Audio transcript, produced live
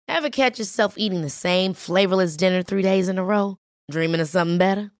Ever catch yourself eating the same flavorless dinner 3 days in a row? Dreaming of something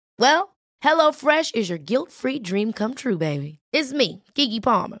better? Well, HelloFresh is your guilt-free dream come true, baby. It's me, Keke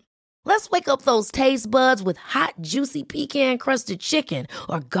Palmer. Let's wake up those taste buds with hot, juicy pecan-crusted chicken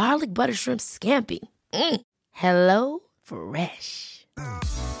or garlic butter shrimp scampi. Hello Fresh.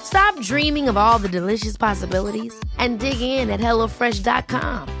 Stop dreaming of all the delicious possibilities and dig in at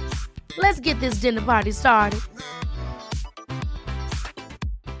HelloFresh.com. Let's get this dinner party started.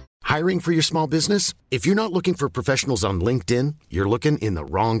 Hiring for your small business? If you're not looking for professionals on LinkedIn, you're looking in the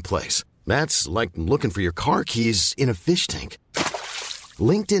wrong place. That's like looking for your car keys in a fish tank.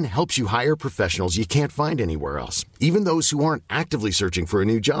 LinkedIn helps you hire professionals you can't find anywhere else, even those who aren't actively searching for a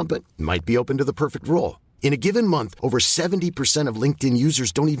new job but might be open to the perfect role. In a given month, over 70% of LinkedIn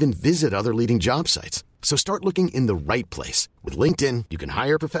users don't even visit other leading job sites. So start looking in the right place. With LinkedIn, you can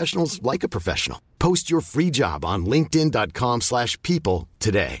hire professionals like a professional. Post your free job on linkedin.com/people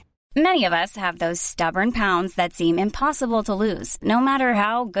today. Many of us have those stubborn pounds that seem impossible to lose, no matter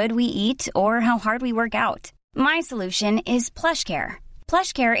how good we eat or how hard we work out. My solution is PlushCare.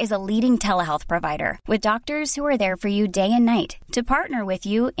 PlushCare is a leading telehealth provider with doctors who are there for you day and night to partner with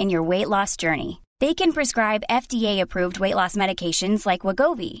you in your weight loss journey. They can prescribe FDA-approved weight loss medications like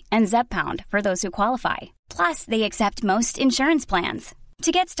Wegovy and Zepbound for those who qualify. Plus, they accept most insurance plans.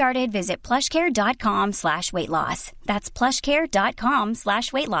 To get started, visit plushcare.com/weightloss. That's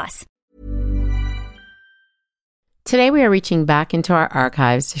plushcare.com/weightloss. Today we are reaching back into our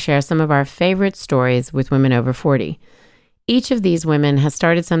archives to share some of our favorite stories with women over 40. Each of these women has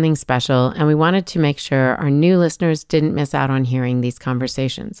started something special, and we wanted to make sure our new listeners didn't miss out on hearing these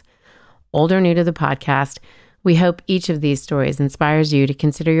conversations. Old or new to the podcast, we hope each of these stories inspires you to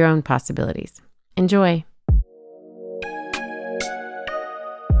consider your own possibilities. Enjoy.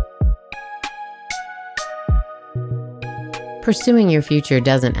 Pursuing your future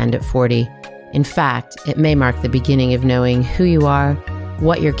doesn't end at 40. In fact, it may mark the beginning of knowing who you are,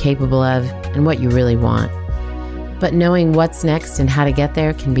 what you're capable of, and what you really want. But knowing what's next and how to get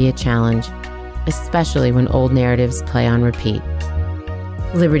there can be a challenge, especially when old narratives play on repeat.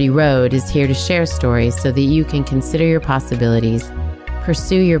 Liberty Road is here to share stories so that you can consider your possibilities,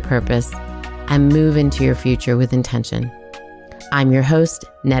 pursue your purpose, and move into your future with intention. I'm your host,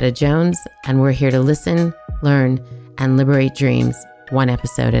 Netta Jones, and we're here to listen, learn, and liberate dreams one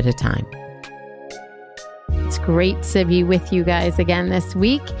episode at a time. It's great to be with you guys again this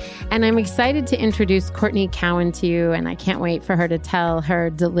week, and I'm excited to introduce Courtney Cowan to you, and I can't wait for her to tell her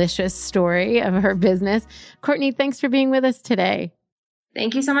delicious story of her business. Courtney, thanks for being with us today.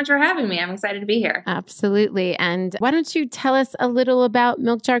 Thank you so much for having me. I'm excited to be here. Absolutely. And why don't you tell us a little about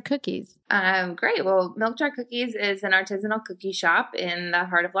Milk Jar Cookies? Great. Well, Milk Jar Cookies is an artisanal cookie shop in the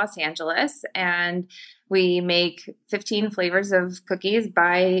heart of Los Angeles, and we make 15 flavors of cookies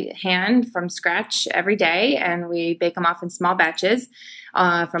by hand from scratch every day, and we bake them off in small batches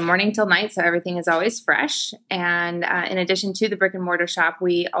from morning till night, so everything is always fresh. And in addition to the brick and mortar shop,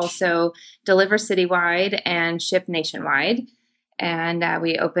 we also deliver citywide and ship nationwide. And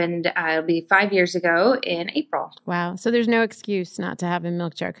we opened, it'll be 5 years ago in April. Wow. So there's no excuse not to have a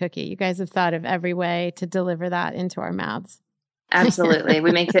Milk Jar cookie. You guys have thought of every way to deliver that into our mouths. Absolutely.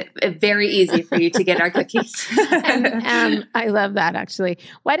 We make it very easy for you to get our cookies. And I love that, actually.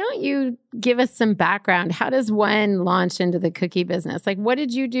 Why don't you give us some background? How does one launch into the cookie business? Like, what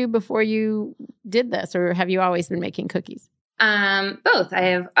did you do before you did this? Or have you always been making cookies? Both.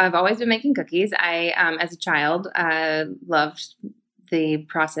 I've always been making cookies. I, as a child, loved the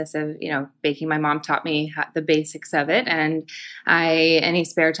process of, baking. My mom taught me the basics of it. And any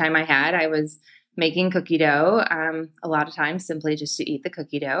spare time I had, I was making cookie dough, a lot of times simply just to eat the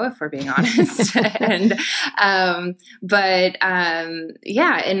cookie dough, if we're being honest. In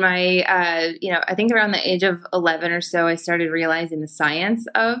my, I think around the age of 11 or so, I started realizing the science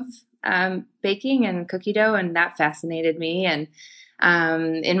of baking and cookie dough, and that fascinated me. And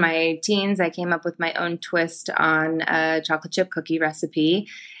in my teens, I came up with my own twist on a chocolate chip cookie recipe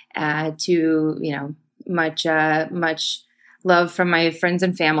to, much love from my friends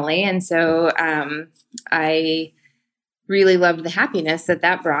and family. And so I really loved the happiness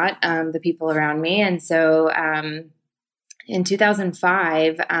that brought the people around me. And so in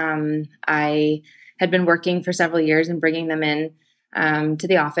 2005, I had been working for several years and bringing them in to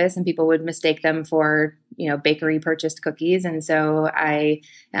the office, and people would mistake them for, bakery purchased cookies. And so I,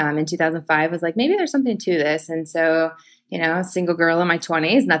 in 2005 was like, maybe there's something to this. And so, a single girl in my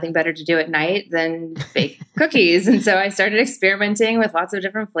 20s, nothing better to do at night than bake cookies. And so I started experimenting with lots of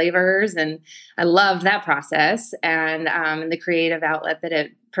different flavors, and I loved that process and the creative outlet that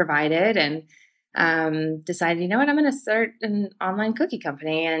it provided. And decided, you know what, I'm going to start an online cookie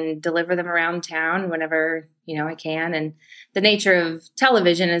company and deliver them around town whenever, I can. And the nature of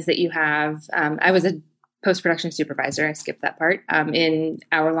television is that you have, I was a post-production supervisor. I skipped that part, in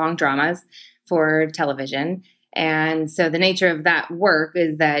hour-long dramas for television. And so the nature of that work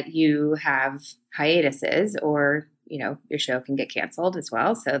is that you have hiatuses, or your show can get canceled as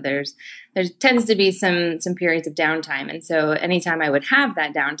well. So there tends to be some periods of downtime. And so anytime I would have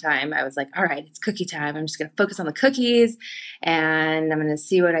that downtime, I was like, all right, it's cookie time. I'm just going to focus on the cookies and I'm going to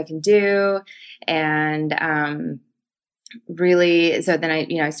see what I can do. And really, so then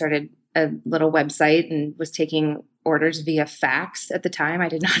I started a little website and was taking orders via fax at the time. I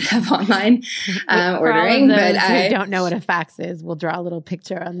did not have online ordering, but I don't know what a fax is. We'll draw a little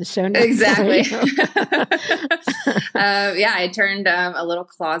picture on the show notes. Exactly. I turned a little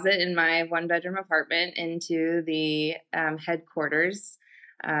closet in my 1-bedroom apartment into the headquarters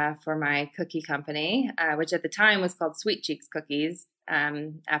for my cookie company, which at the time was called Sweet Cheeks Cookies,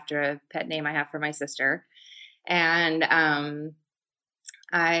 after a pet name I have for my sister. And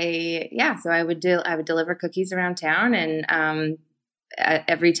so I would deliver cookies around town, and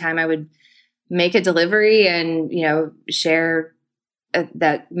every time I would make a delivery and share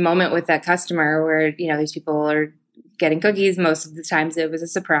that moment with that customer where these people are getting cookies. Most of the times it was a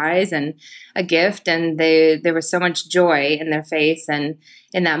surprise and a gift, and there was so much joy in their face and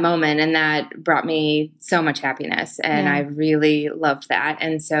in that moment, and that brought me so much happiness, and I really loved that.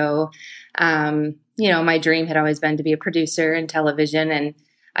 And so my dream had always been to be a producer in television, and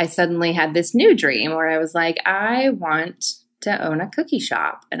I suddenly had this new dream where I was like, I want to own a cookie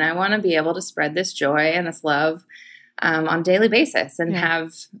shop, and I want to be able to spread this joy and this love on a daily basis, and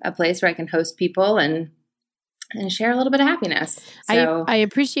have a place where I can host people and share a little bit of happiness. So I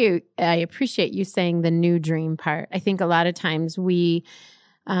appreciate you saying the new dream part. I think a lot of times we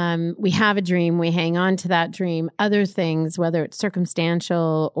have a dream, we hang on to that dream. Other things, whether it's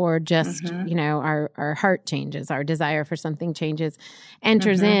circumstantial or just, our heart changes, our desire for something changes,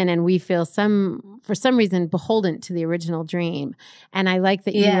 enters in, and we feel for some reason beholden to the original dream. And I like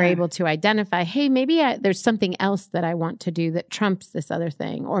that you were able to identify, hey, maybe there's something else that I want to do that trumps this other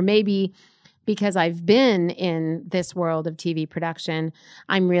thing. Or maybe because I've been in this world of TV production,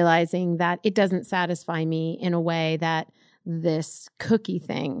 I'm realizing that it doesn't satisfy me in a way that this cookie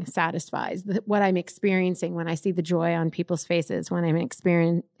thing satisfies. What I'm experiencing when I see the joy on people's faces, when I'm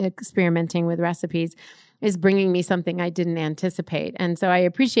experimenting with recipes, is bringing me something I didn't anticipate. And so I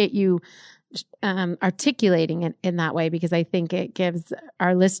appreciate you articulating it in that way, because I think it gives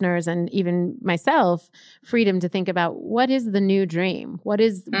our listeners and even myself freedom to think about, what is the new dream? What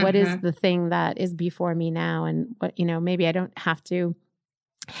is the thing that is before me now? And what, maybe I don't have to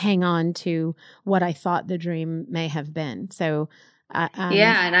hang on to what I thought the dream may have been. So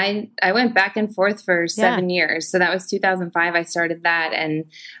and I went back and forth for 7 years. So that was 2005. I started that, and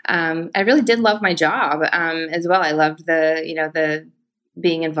I really did love my job as well. I loved the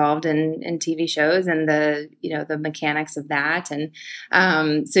being involved in TV shows and the mechanics of that. And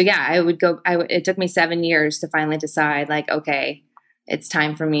it took me 7 years to finally decide, like, okay, it's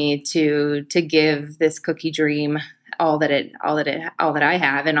time for me to give this cookie dream all that I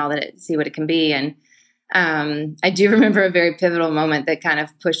have, and see what it can be. And I do remember a very pivotal moment that kind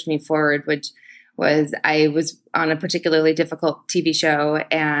of pushed me forward, which was I was on a particularly difficult TV show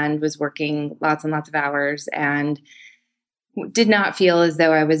and was working lots and lots of hours, and did not feel as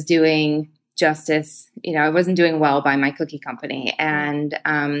though I was doing justice. I wasn't doing well by my cookie company. And,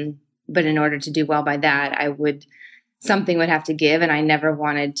 but in order to do well by that, something would have to give. And I never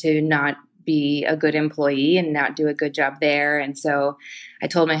wanted to not be a good employee and not do a good job there. And so I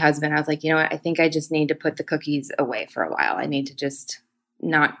told my husband, I was like, I think I just need to put the cookies away for a while. I need to just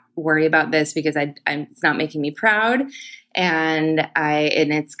not worry about this, because it's not making me proud. And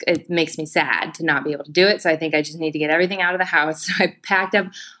it makes me sad to not be able to do it. So I think I just need to get everything out of the house. So I packed up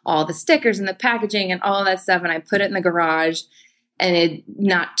all the stickers and the packaging and all of that stuff, and I put it in the garage. And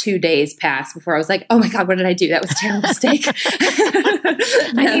not 2 days passed before I was like, oh my God, what did I do? That was a terrible mistake. I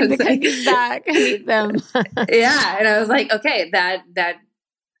need the cookies back. I need them. Yeah. And I was like, okay, that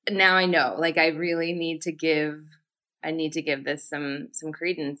now I know, like, I really need to give this some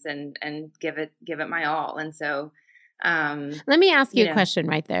credence and give it my all. And so, let me ask you a question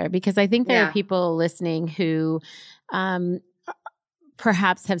right there, because I think there are people listening who,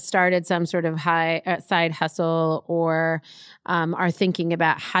 perhaps have started some sort of side hustle, or are thinking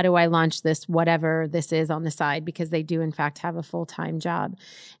about, how do I launch this, whatever this is on the side, because they do in fact have a full-time job.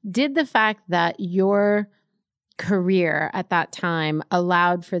 Did the fact that your career at that time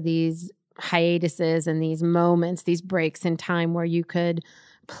allowed for these hiatuses and these moments, these breaks in time where you could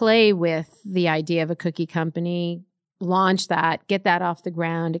play with the idea of a cookie company, launch that, get that off the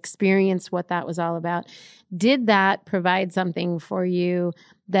ground, experience what that was all about. Did that provide something for you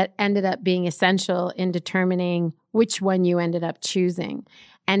that ended up being essential in determining which one you ended up choosing?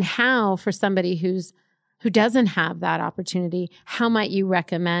 And how, for somebody who doesn't have that opportunity, how might you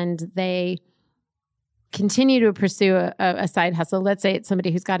recommend they continue to pursue a side hustle? Let's say it's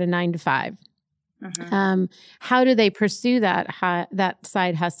somebody who's got a 9-to-5. Mm-hmm. How do they pursue that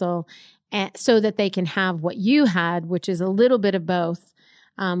side hustle so that they can have what you had, which is a little bit of both,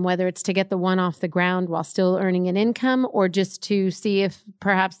 whether it's to get the one off the ground while still earning an income, or just to see if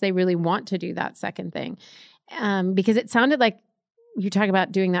perhaps they really want to do that second thing? Because it sounded like you talk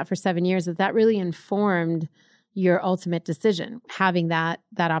about doing that for 7 years, that really informed your ultimate decision, having that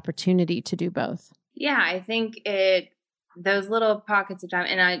opportunity to do both. Yeah, I think those little pockets of time,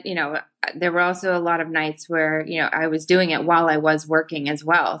 and there were also a lot of nights where, I was doing it while I was working as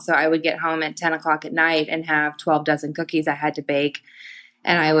well. So I would get home at 10 o'clock at night and have 12 dozen cookies I had to bake.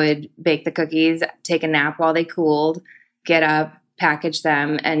 And I would bake the cookies, take a nap while they cooled, get up, package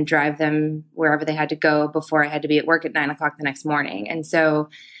them, and drive them wherever they had to go before I had to be at work at 9 o'clock the next morning. And so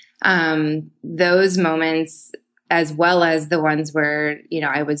those moments, as well as the ones where,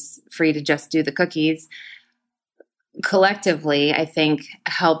 I was free to just do the cookies, collectively, I think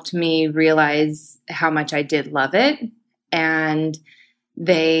helped me realize how much I did love it. And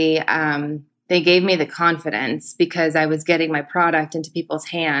they gave me the confidence because I was getting my product into people's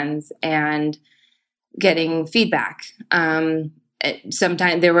hands and getting feedback.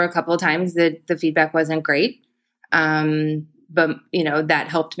 Sometimes there were a couple of times that the feedback wasn't great. But, that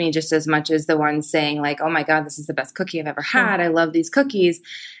helped me just as much as the ones saying like, oh my God, this is the best cookie I've ever had. I love these cookies.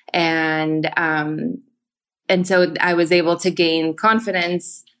 And so I was able to gain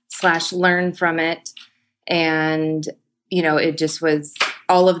confidence / learn from it. And, it just was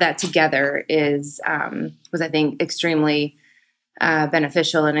all of that together was I think extremely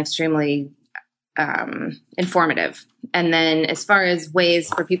beneficial and extremely informative. And then as far as ways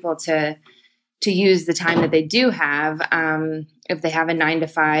for people to use the time that they do have, if they have a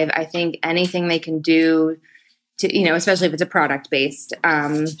 9-to-5, I think anything they can do to, especially if it's a product-based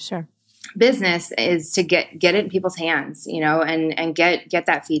Sure. business, is to get it in people's hands, and get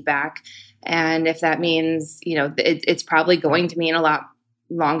that feedback. And if that means, it's probably going to mean a lot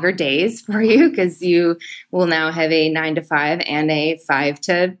longer days for you because you will now have a 9-to-5 and a 5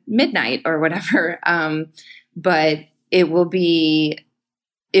 to midnight or whatever. But it will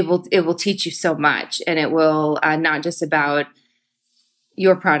teach you so much, and it will not just about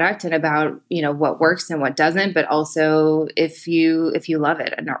your product and about, what works and what doesn't, but also if you love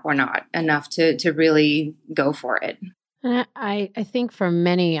it or not enough to really go for it. And I think for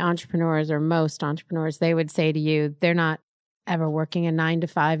many entrepreneurs, or most entrepreneurs, they would say to you, they're not ever working a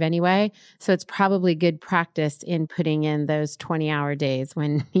 9-to-5 anyway. So it's probably good practice in putting in those 20-hour days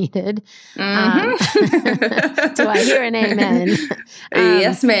when needed. Mm-hmm. Do I hear an amen?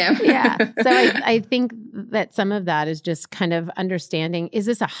 Yes, ma'am. Yeah. So I think that some of that is just kind of understanding, is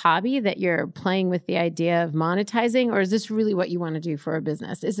this a hobby that you're playing with the idea of monetizing, or is this really what you want to do for a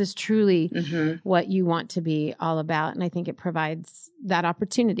business? Is this truly what you want to be all about? And I think it provides that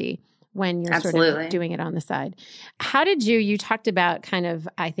opportunity when you're Absolutely. sort of doing it on the side. How did you talked about kind of,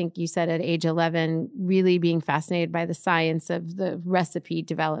 I think you said at age 11, really being fascinated by the science of the recipe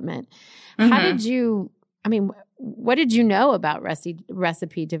development. Mm-hmm. How did you, what did you know about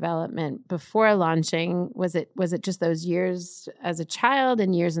recipe development before launching? Was it just those years as a child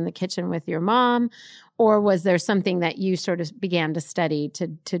and years in the kitchen with your mom? Or was there something that you sort of began to study to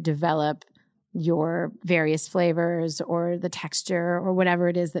develop your various flavors or the texture or whatever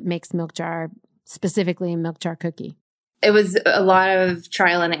it is that makes milk jar, specifically a milk jar cookie? It was a lot of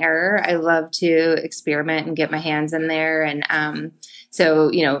trial and error. I love to experiment and get my hands in there. And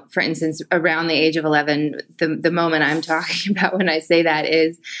so, for instance, around the age of 11, the moment I'm talking about when I say that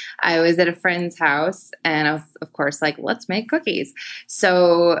is I was at a friend's house and I was, of course, like, let's make cookies.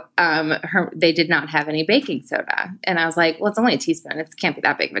 So they did not have any baking soda. And I was like, well, it's only a teaspoon. It can't be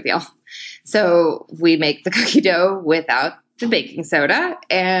that big of a deal. So we make the cookie dough without the baking soda,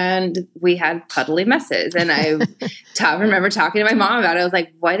 and we had puddly messes. And I remember talking to my mom about it. I was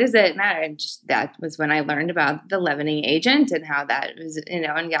like, why does it matter? And that was when I learned about the leavening agent and how that was, and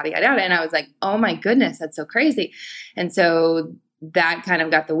yada, yada, yada. And I was like, oh my goodness, that's so crazy. And so that kind of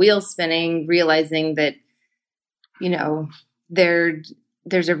got the wheels spinning, realizing that,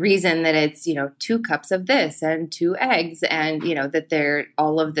 there's a reason that it's, 2 cups of this and 2 eggs, and, that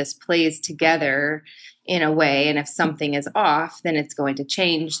all of this plays together in a way. And if something is off, then it's going to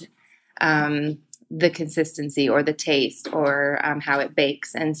change the consistency or the taste or how it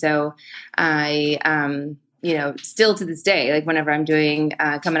bakes. And so I, still to this day, like whenever I'm doing,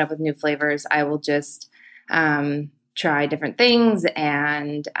 coming up with new flavors, I will just try different things.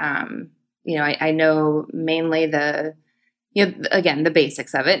 And, I know mainly again, the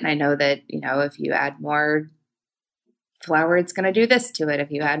basics of it. And I know that, if you add more flour, it's going to do this to it.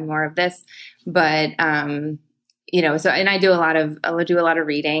 If you add more of this, but, and I do a lot of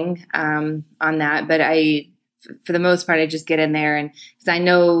reading, on that, but for the most part, I just get in there and because I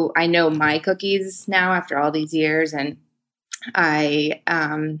know my cookies now after all these years. And I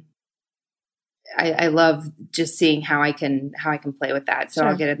love just seeing how I can play with that. So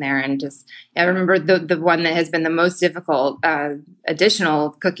I'll get in there and I remember the one that has been the most difficult additional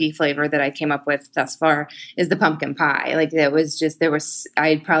cookie flavor that I came up with thus far is the pumpkin pie. Like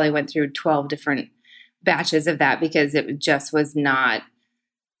I probably went through 12 different batches of that because it just was not,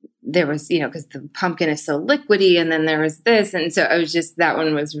 there was, because the pumpkin is so liquidy and then there was this. And so that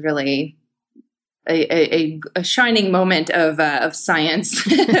one was really a shining moment of science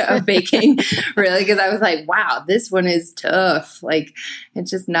of baking, really, because I was like, wow, this one is tough. Like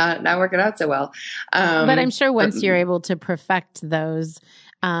it's just not working out so well. But I'm sure once you're able to perfect those,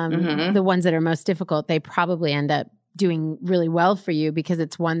 the ones that are most difficult, they probably end up doing really well for you because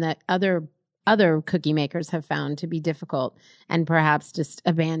it's one that other cookie makers have found to be difficult and perhaps just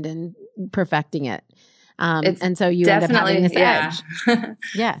abandon perfecting it. And so you end up having this edge.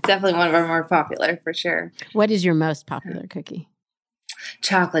 Yeah. Definitely one of our more popular for sure. What is your most popular cookie?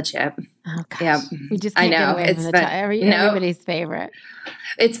 Chocolate chip. Oh gosh. Yeah. We just can't get away from everybody's favorite.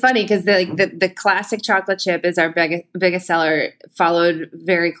 It's funny because the classic chocolate chip is our biggest seller, followed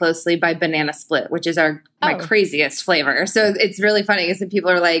very closely by banana split, which is my craziest flavor. So it's really funny because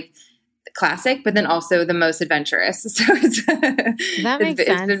people are like, classic, but then also the most adventurous. So that makes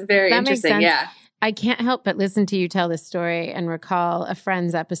sense. It's been very interesting. Yeah. I can't help but listen to you tell this story and recall a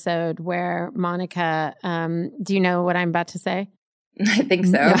Friends episode where Monica, do you know what I'm about to say? I think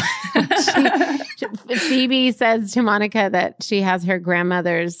so. Phoebe says to Monica that she has her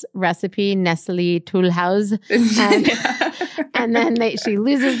grandmother's recipe, Nestle Toolhaus. And then she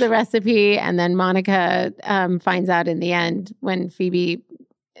loses the recipe. And then Monica finds out in the end when Phoebe,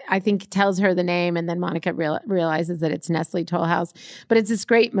 I think, tells her the name, and then Monica realizes that it's Nestle Toll House. But it's this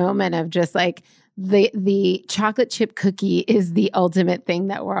great moment of just like the chocolate chip cookie is the ultimate thing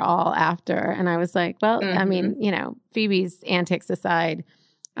that we're all after. And I was like, well, I mean, Phoebe's antics aside,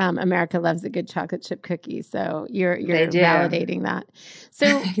 America loves a good chocolate chip cookie. So you're validating that.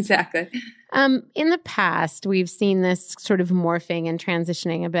 So exactly. In the past, we've seen this sort of morphing and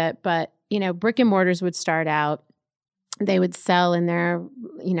transitioning a bit, but brick and mortars would start out. They would sell in their,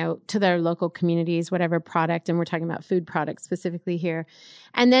 to their local communities, whatever product, and we're talking about food products specifically here,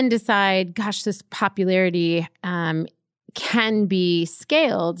 and then decide, gosh, this popularity can be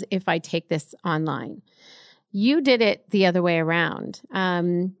scaled if I take this online. You did it the other way around.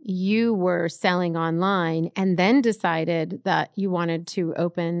 You were selling online and then decided that you wanted to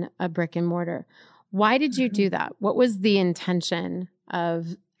open a brick and mortar. Why did you do that? What was the intention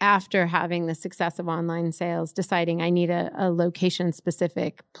of, after having the success of online sales, deciding I need a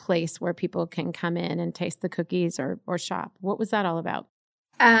location-specific place where people can come in and taste the cookies or shop? What was that all about?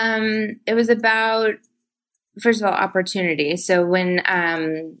 It was about, first of all, opportunity. So when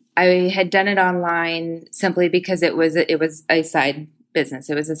I had done it online simply because it was a side business.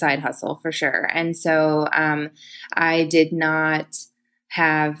 It was a side hustle for sure. And so I did not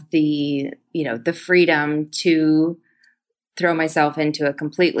have the freedom to throw myself into it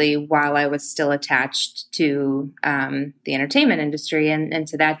completely while I was still attached to the entertainment industry and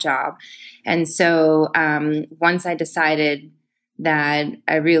to that job. And so once I decided that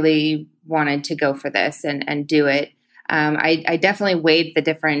I really wanted to go for this and do it, I definitely weighed the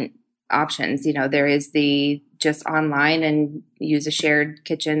different options. There is the just online and use a shared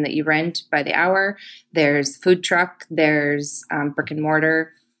kitchen that you rent by the hour. There's food truck, there's brick and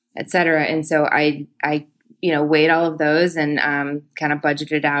mortar, et cetera. And so I weighed all of those and kind of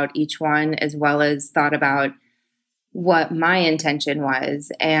budgeted out each one, as well as thought about what my intention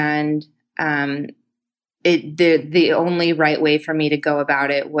was. And the only right way for me to go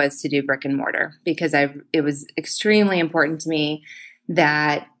about it was to do brick and mortar, because it was extremely important to me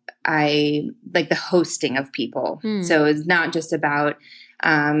that I like the hosting of people. So it's not just about,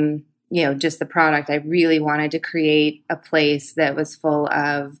 just the product. I really wanted to create a place that was full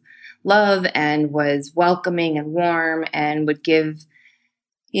of love and was welcoming and warm and would give,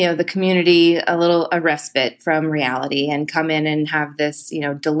 the community a respite from reality and come in and have this,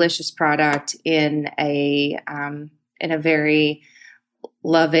 delicious product in a very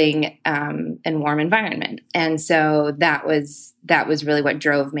loving and warm environment. And so that was really what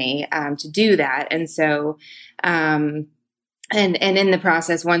drove me to do that. And so and in the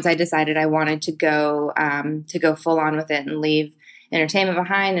process, once I decided I wanted to go full on with it and leave entertainment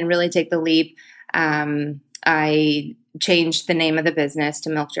behind and really take the leap, I changed the name of the business to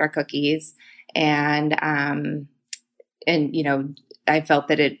Milk Jar Cookies, and I felt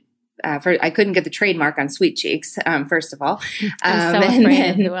that I couldn't get the trademark on Sweet Cheeks, first of all. I'm so afraid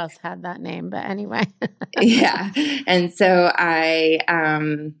of who else had that name, but anyway. Yeah. And so I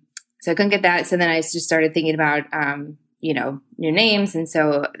couldn't get that. So then I just started thinking about, new names. And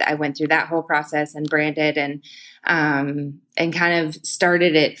so I went through that whole process and branded and kind of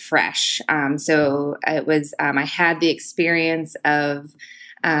started it fresh. So it was, I had the experience of,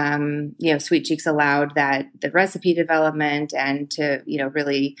 Sweet Cheeks allowed the recipe development and to,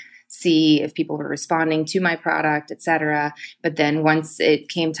 really see if people were responding to my product, et cetera. But then once it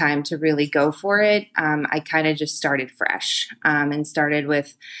came time to really go for it, I kind of just started fresh and started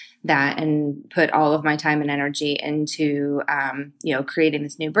with that and put all of my time and energy into, creating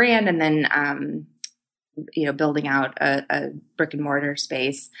this new brand and then, building out a brick and mortar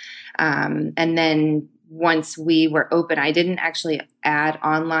space. And then once we were open, I didn't actually add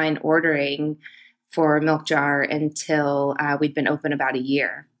online ordering for Milk Jar until we'd been open about a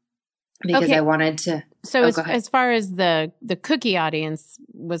year. Because okay. I wanted to. So as far as the cookie audience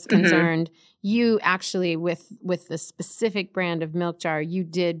was concerned, you actually with the specific brand of Milk Jar, you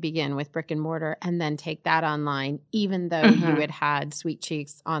did begin with brick and mortar and then take that online, even though you had Sweet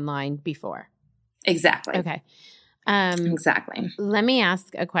Cheeks online before. Exactly. Okay. Exactly. Let me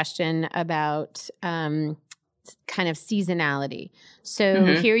ask a question about kind of seasonality.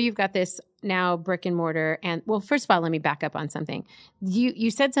 So here you've got this now brick and mortar. And well, first of all, let me back up on something.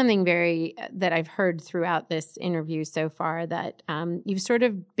 You said something that I've heard throughout this interview so far, that you've sort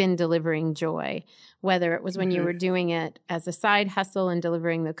of been delivering joy, whether it was when you were doing it as a side hustle and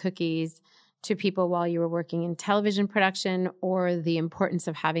delivering the cookies to people while you were working in television production, or the importance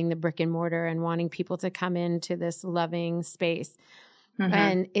of having the brick and mortar and wanting people to come into this loving space.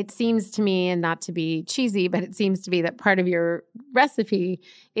 And it seems to me, and not to be cheesy, but it seems to be that part of your recipe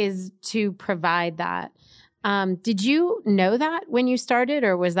is to provide that. Did you know that when you started,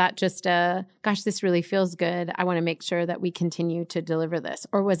 or was that just gosh, this really feels good, I want to make sure that we continue to deliver this?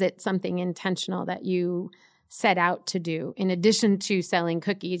 Or was it something intentional that you set out to do? In addition to selling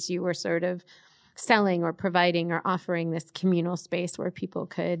cookies, you were sort of selling or providing or offering this communal space where people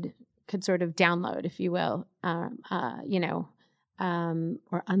could sort of download, if you will,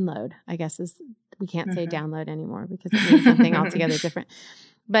 or unload, I guess we can't say download anymore because it means something altogether different.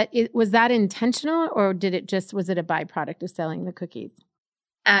 But was that intentional, or was it a byproduct of selling the cookies?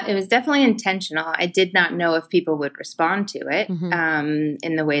 It was definitely intentional. I did not know if people would respond to it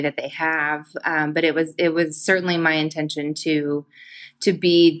in the way that they have, but it was certainly my intention to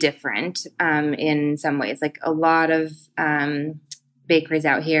be different in some ways. Like a lot of bakeries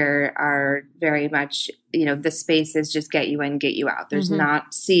out here are very much, the spaces just get you in, get you out. There's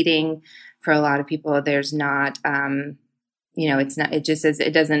not seating for a lot of people. There's not, it's not, it just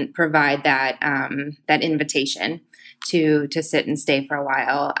it doesn't provide that invitation to sit and stay for a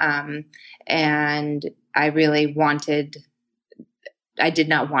while. And I did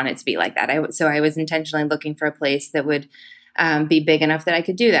not want it to be like that. So I was intentionally looking for a place that would be big enough that I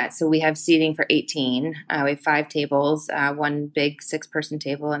could do that. So we have seating for 18. We have 5 tables, one big 6-person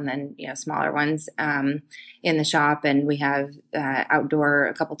table, and then, smaller ones in the shop. And we have outdoor,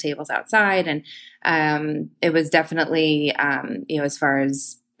 a couple tables outside. And it was definitely, as far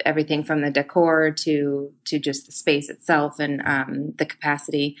as everything from the decor to just the space itself and the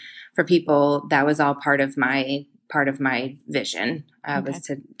capacity for people, that was all part of my vision was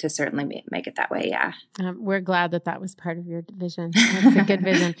to certainly make it that way. Yeah. We're glad that was part of your vision. That's a good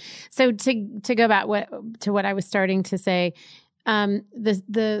vision. So to go back to what I was starting to say,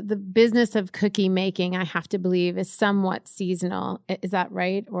 the business of cookie making, I have to believe, is somewhat seasonal. Is that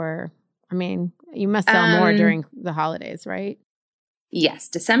right? Or, you must sell more during the holidays, right? Yes,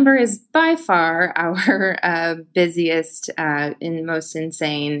 December is by far our busiest and most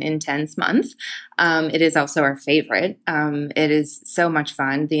insane, intense month. It is also our favorite. It is so much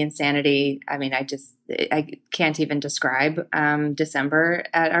fun. The insanity, I can't even describe December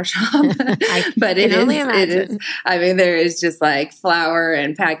at our shop, but it is. There is just like flour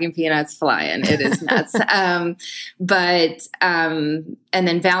and packing peanuts flying. It is nuts. And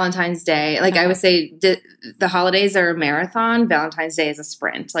then Valentine's Day, I would say the holidays are a marathon. Valentine's Day is a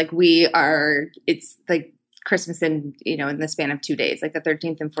sprint. It's like Christmas in the span of 2 days, like the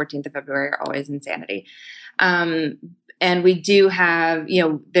 13th and 14th of February are always insanity. And we do have,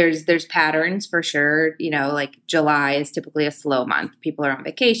 there's patterns for sure. Like July is typically a slow month. People are on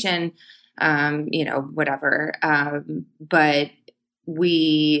vacation, whatever. But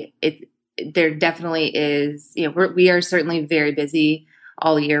there definitely is, we are certainly very busy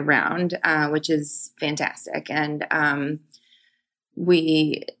all year round, which is fantastic. And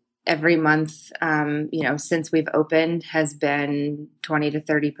every month, since we've opened has been 20 to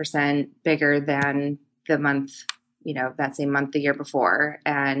 30% bigger than the month, that same month the year before.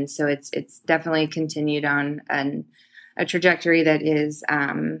 And so it's definitely continued on a trajectory that is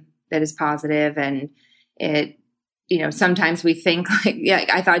positive. And it, sometimes we think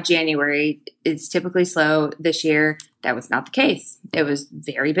I thought January is typically slow. This year, that was not the case. It was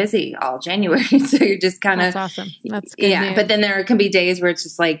very busy all January. So you're just kind of, that's awesome. That's good. Yeah. News. But then there can be days where it's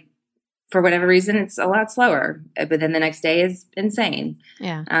just like, for whatever reason, it's a lot slower, but then the next day is insane.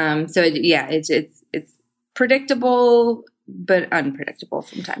 Yeah. It's predictable, but unpredictable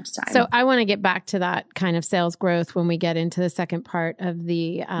from time to time. So I want to get back to that kind of sales growth when we get into the second part of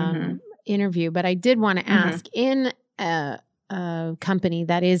the interview. But I did want to ask, in a company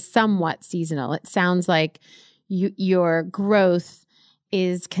that is somewhat seasonal, it sounds like your growth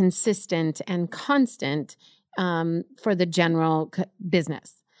is consistent and constant for the general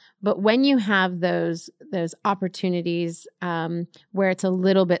business. But when you have those opportunities where it's a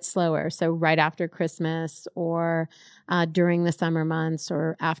little bit slower, so right after Christmas or during the summer months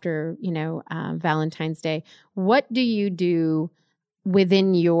or after Valentine's Day, what do you do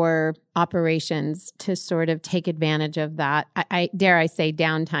within your operations to sort of take advantage of that? I dare I say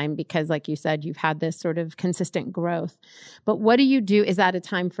downtime, because like you said, you've had this sort of consistent growth. But what do you do? Is that a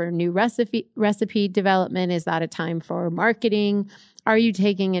time for new recipe development? Is that a time for marketing? Are you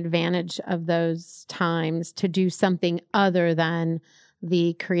taking advantage of those times to do something other than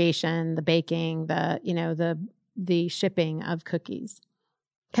the creation, the baking, the shipping of cookies?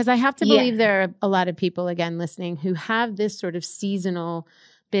 Because I have to believe there are a lot of people, again, listening who have this sort of seasonal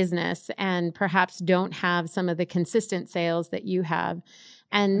business and perhaps don't have some of the consistent sales that you have.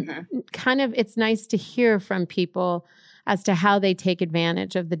 And kind of, it's nice to hear from people as to how they take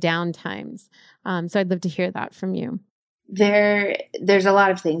advantage of the downtimes. So I'd love to hear that from you. There's a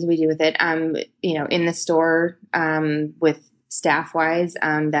lot of things we do with it. In the store, with staff wise,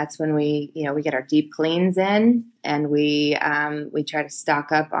 that's when we get our deep cleans in, and we try to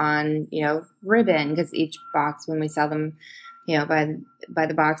stock up on, ribbon, because each box, when we sell them, by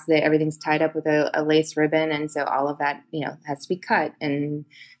the box, everything's tied up with a lace ribbon. And so all of that, has to be cut. And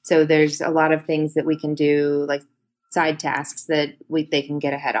so there's a lot of things that we can do, like side tasks that they can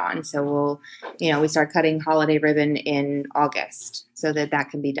get ahead on. So we start cutting holiday ribbon in August so that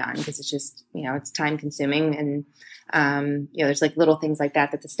can be done, because it's just, it's time consuming. And, there's like little things like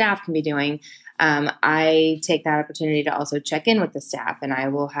that the staff can be doing. I take that opportunity to also check in with the staff, and I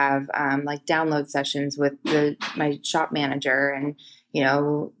will have, like download sessions with my shop manager, and,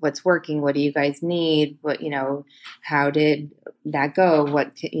 what's working, what do you guys need? What, how did that go?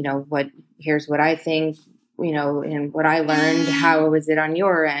 Here's what I think, and what I learned, how was it on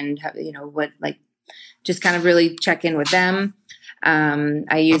your end? Just kind of really check in with them.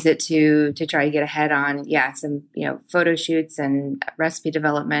 I use it to try to get ahead on, some, photo shoots and recipe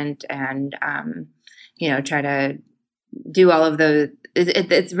development, and, try to do all of those.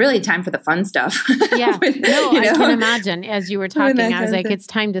 It's really time for the fun stuff. Yeah. I can imagine. As you were talking, I was like, it's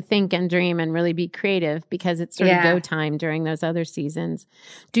time to think and dream and really be creative, because it's sort of go time during those other seasons.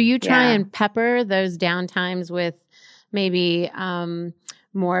 Do you try and pepper those downtimes with maybe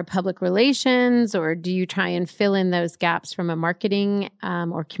more public relations, or do you try and fill in those gaps from a marketing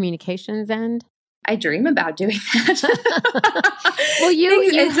or communications end? I dream about doing that. Well,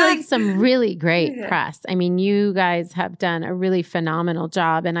 you have some really great press. I mean, you guys have done a really phenomenal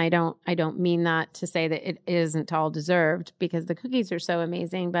job, and I don't mean that to say that it isn't all deserved, because the cookies are so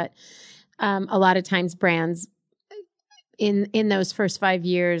amazing. But a lot of times, brands in those first 5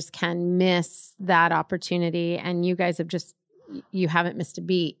 years can miss that opportunity, and you guys have you haven't missed a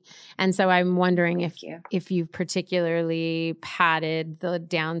beat. And so I'm wondering if you've particularly padded the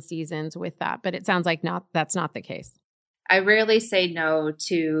down seasons with that, but it sounds like that's not the case. I rarely say no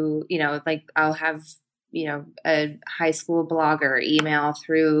to, like I'll have, a high school blogger email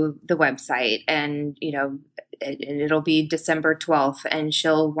through the website, and, it'll be December 12th, and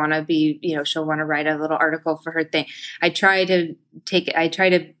she'll want to write a little article for her thing. I try to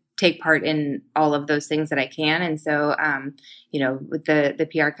take part in all of those things that I can. And so, with the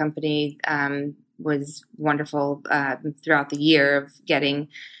PR company, was wonderful, throughout the year of getting,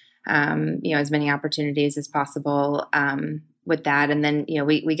 as many opportunities as possible, with that. And then,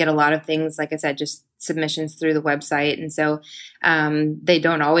 we get a lot of things, like I said, just submissions through the website. And so they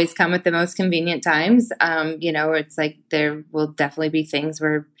don't always come at the most convenient times. It's like there will definitely be things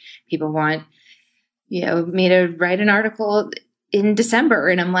where people want, me to write an article in December.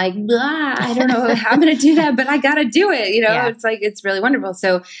 And I'm like, blah, I don't know how I'm going to do that, but I got to do it. It's like, it's really wonderful.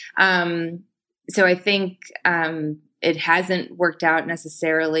 So I think it hasn't worked out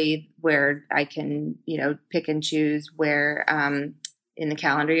necessarily where I can, pick and choose where in the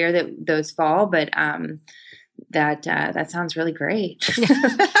calendar year that those fall, but that sounds really great.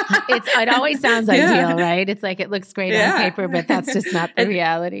 It always sounds ideal, right? It's like it looks great on paper, but that's just not the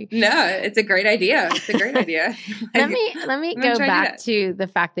reality. No, it's a great idea. It's a great idea. Let me go back to the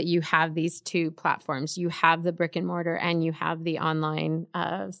fact that you have these two platforms. You have the brick and mortar and you have the online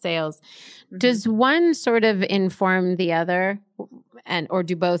sales. Mm-hmm. Does one sort of inform the other, or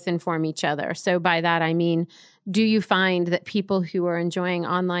do both inform each other? So by that I mean, do you find that people who are enjoying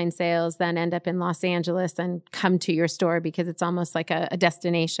online sales then end up in Los Angeles and come to your store because it's almost like a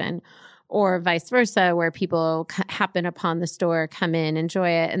destination, or vice versa, where people happen upon the store, come in, enjoy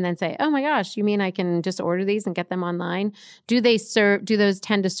it, and then say, oh my gosh, you mean I can just order these and get them online? Do those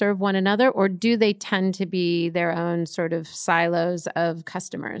tend to serve one another, or do they tend to be their own sort of silos of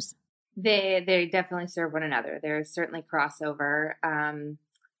customers? They definitely serve one another. There's certainly crossover,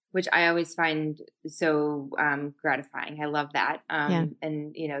 which I always find so gratifying. I love that. And,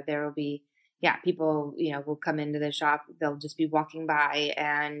 there will be, people, will come into the shop. They'll just be walking by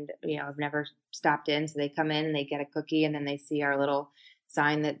and, I've never stopped in. So they come in and they get a cookie, and then they see our little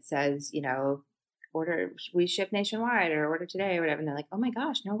sign that says, order, we ship nationwide, or order today, or whatever. And they're like, oh my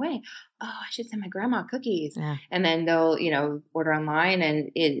gosh, no way. Oh, I should send my grandma cookies. Yeah. And then they'll, order online,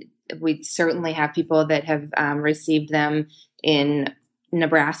 and we certainly have people that have received them in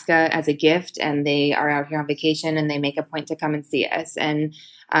Nebraska as a gift, and they are out here on vacation and they make a point to come and see us. And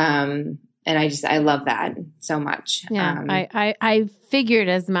I love that so much. Yeah. I figured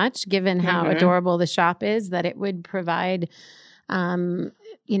as much, given how adorable the shop is, that it would provide,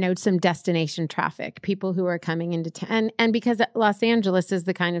 some destination traffic, people who are coming into town. And because Los Angeles is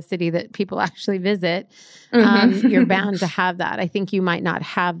the kind of city that people actually visit, you're bound to have that. I think you might not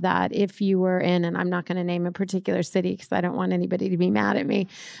have that if you were in, and I'm not going to name a particular city because I don't want anybody to be mad at me,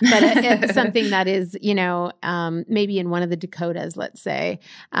 but it's something that is, maybe in one of the Dakotas, let's say,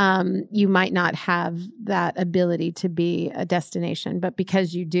 you might not have that ability to be a destination, but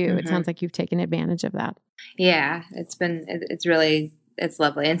because you do, it sounds like you've taken advantage of that. Yeah, it's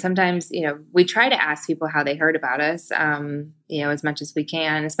lovely. And sometimes, we try to ask people how they heard about us, as much as we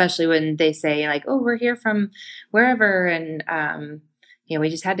can, especially when they say like, oh, we're here from wherever. And, we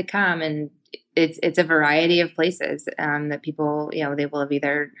just had to come. And it's a variety of places that people, they will have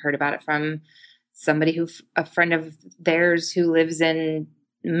either heard about it from somebody a friend of theirs who lives in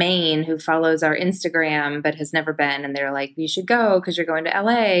Maine, who follows our Instagram, but has never been. And they're like, you should go because you're going to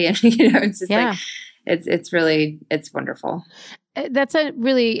LA. And, it's just like, it's wonderful. That's a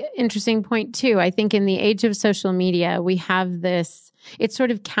really interesting point too. I think in the age of social media, we have this, it's sort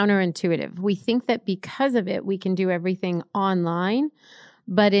of counterintuitive. We think that because of it, we can do everything online,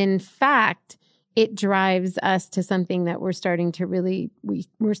 but in fact, it drives us to something that we're starting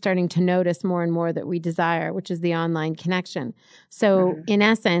to notice more and more that we desire, which is the online connection. So in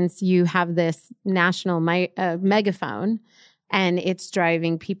essence, you have this national megaphone, and it's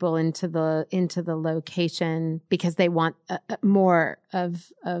driving people into the location because they want more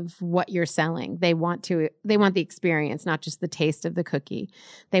of what you're selling. They want the experience, not just the taste of the cookie.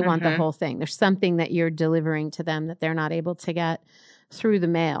 They want the whole thing. There's something that you're delivering to them that they're not able to get through the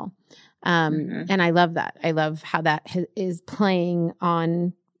mail. And I love that. I love how that is playing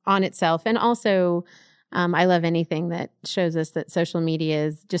on itself. And also, I love anything that shows us that social media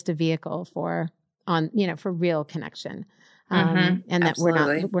is just a vehicle for real connection. And that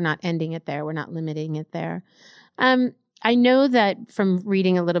we're not ending it there. We're not limiting it there. I know that from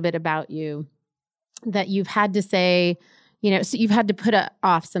reading a little bit about you, that you've had to say, so you've had to put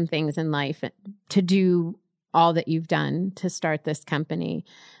off some things in life to do all that you've done to start this company.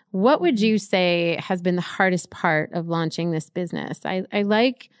 What would you say has been the hardest part of launching this business? I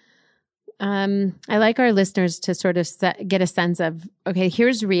like our listeners to sort of get a sense of, okay,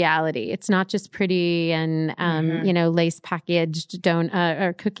 here's reality. It's not just pretty and, lace packaged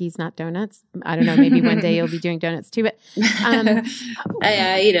or cookies, not donuts. I don't know. Maybe one day you'll be doing donuts too, but, I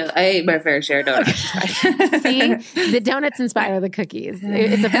ate my fair share of donuts. See, the donuts inspire the cookies.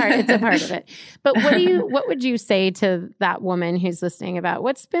 It's a part of it. But what would you say to that woman who's listening about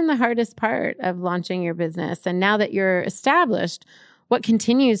what's been the hardest part of launching your business? And now that you're established, what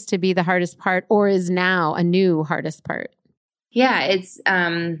continues to be the hardest part, or is now a new hardest part? Yeah, it's,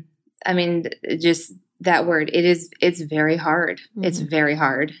 I mean, just that word, it's very hard. Mm-hmm. It's very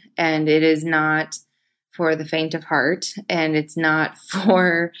hard. And it is not for the faint of heart. And it's not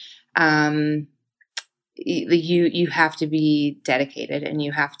for, you have to be dedicated and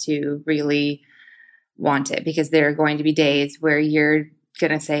you have to really want it, because there are going to be days where you're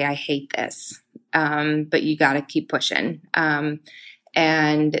going to say, I hate this. But you got to keep pushing.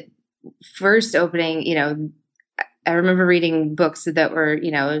 And first opening, I remember reading books that were,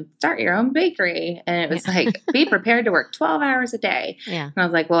 start your own bakery. And it was like, be prepared to work 12 hours a day. Yeah. And I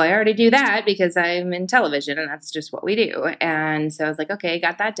was like, well, I already do that because I'm in television and that's just what we do. And so I was like, okay,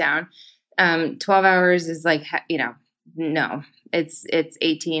 got that down. 12 hours is like, no, it's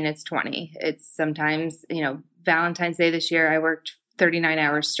 18, it's 20. It's sometimes, Valentine's Day this year, I worked 39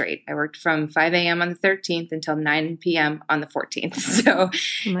 hours straight. I worked from 5 a.m. on the 13th until 9 p.m. on the 14th. So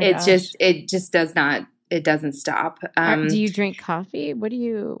it just does not, it doesn't stop. Do you drink coffee?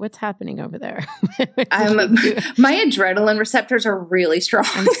 What's happening over there? My adrenaline receptors are really strong.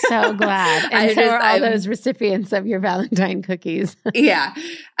 I'm so glad. And so are all those recipients of your Valentine cookies. Yeah.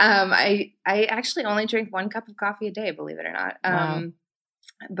 I actually only drink 1 cup of coffee a day, believe it or not. Wow.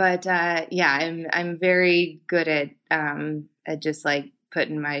 But I'm very good at just like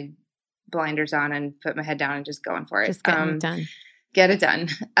putting my blinders on and put my head down and just going for it. Just getting it done. Get it done.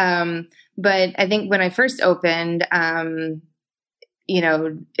 But I think when I first opened,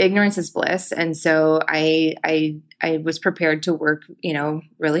 ignorance is bliss. And so I was prepared to work,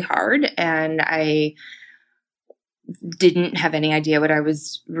 really hard, and I didn't have any idea what I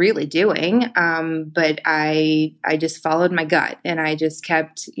was really doing. But I just followed my gut, and I just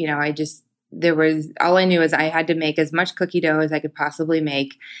kept, all I knew is I had to make as much cookie dough as I could possibly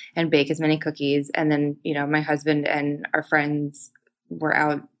make and bake as many cookies. And then, my husband and our friends were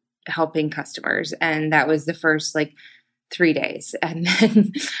out helping customers. And that was the first 3 days. And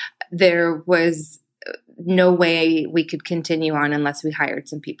then there was no way we could continue on unless we hired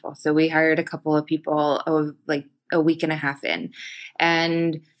some people. So we hired a couple of people a week and a half in.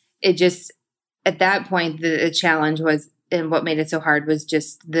 And it just, at that point, the challenge was, and what made it so hard was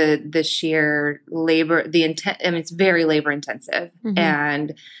just the sheer labor, the intent. I mean, it's very labor intensive. Mm-hmm.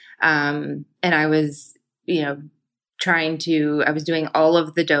 And I was, I was doing all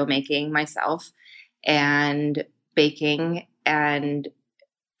of the dough making myself and baking, and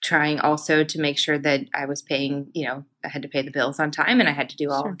trying also to make sure that I was paying, I had to pay the bills on time, and I had to do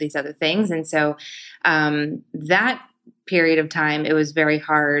all of these other things. And so that period of time, it was very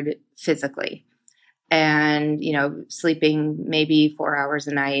hard physically. And, sleeping maybe 4 hours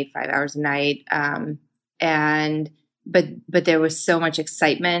a night, 5 hours a night. But there was so much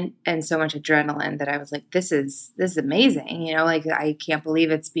excitement and so much adrenaline that I was like, this is amazing. I can't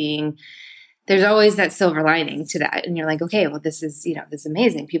believe there's always that silver lining to that. And you're like, okay, well, this is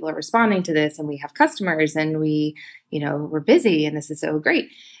amazing. People are responding to this, and we have customers, and we're busy, and this is so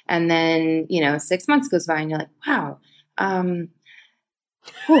great. And then, 6 months goes by, and you're like, wow,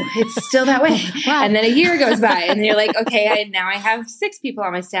 it's still that way. Wow. And then a year goes by, and you're like, okay, now I have 6 people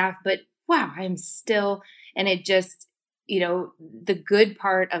on my staff, but wow, I'm still, and it just, the good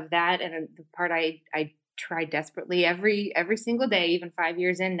part of that, and the part I try desperately every single day, even 5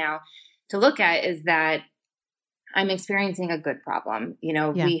 years in now, to look at, is that I'm experiencing a good problem.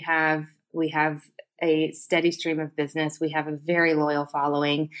 We have a steady stream of business. We have a very loyal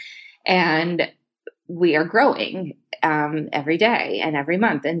following, and we are growing every day and every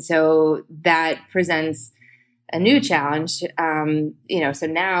month. And so that presents a new challenge. So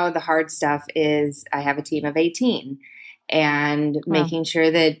now the hard stuff is I have a team of 18, and making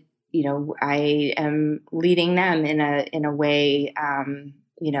sure that, I am leading them in a way,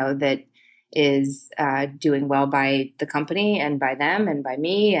 that is doing well by the company and by them and by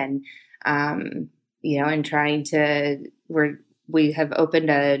me. And, and trying to, we have opened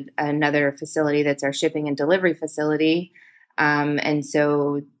another facility that's our shipping and delivery facility. And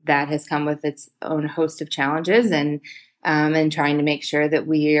so that has come with its own host of challenges, and trying to make sure that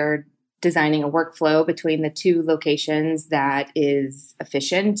we are designing a workflow between the 2 locations that is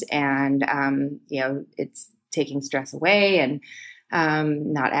efficient, and, it's taking stress away and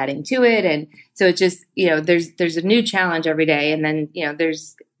not adding to it. And so it's just, there's a new challenge every day. And then,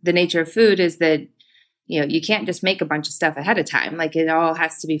 there's the nature of food is that, you can't just make a bunch of stuff ahead of time. It all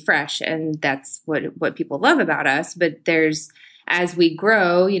has to be fresh. And that's what people love about us. But as we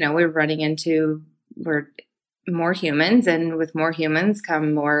grow, we're more humans, and with more humans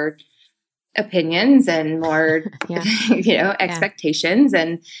come more opinions and more, expectations.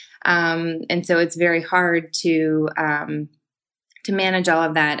 And so it's very hard to manage all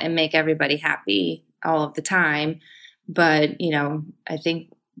of that and make everybody happy all of the time. But, I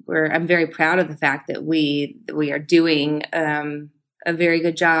think I'm very proud of the fact that we are doing a very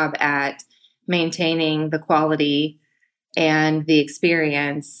good job at maintaining the quality and the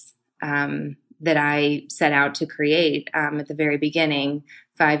experience that I set out to create at the very beginning,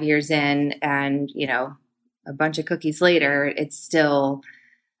 5 years in, and a bunch of cookies later, it's still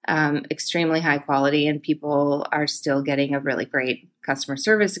extremely high quality, and people are still getting a really great customer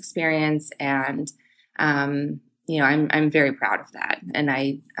service experience. And I'm very proud of that, and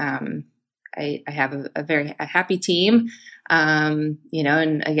I have a very happy team. And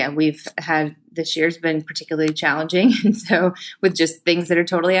again, this year's been particularly challenging. And so with just things that are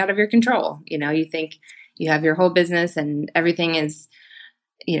totally out of your control, you think you have your whole business and everything is,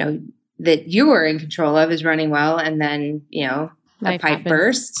 that you are in control of is running well. And then, a pipe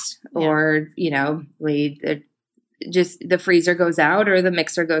bursts or, just the freezer goes out or the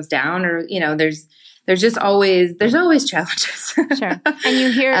mixer goes down or, there's always challenges. Sure.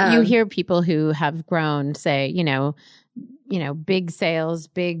 And you hear people who have grown say, big sales,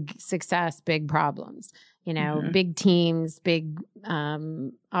 big success, big problems, big teams, big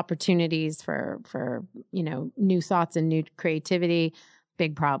opportunities for new thoughts and new creativity,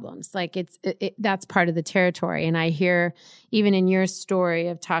 big problems. Like that's part of the territory. And I hear even in your story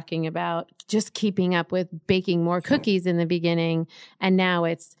of talking about just keeping up with baking more cookies in the beginning. And now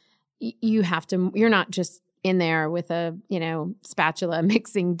you're not just in there with a, spatula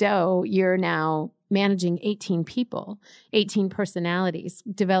mixing dough. You're now managing 18 people, 18 personalities,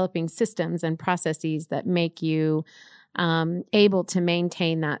 developing systems and processes that make you able to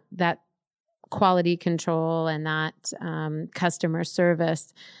maintain that quality control and that customer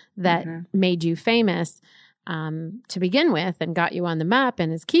service that made you famous to begin with and got you on the map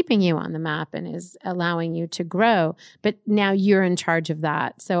and is keeping you on the map and is allowing you to grow. But now you're in charge of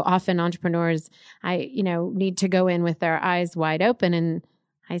that. So often entrepreneurs, need to go in with their eyes wide open. And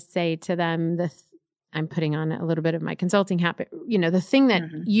I say to them, I'm putting on a little bit of my consulting hat, but the thing that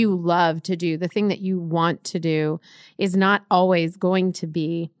you love to do, the thing that you want to do is not always going to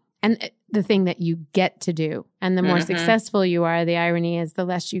be, and the thing that you get to do. And the more successful you are, the irony is the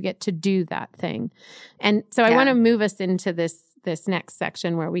less you get to do that thing. And so I want to move us into this next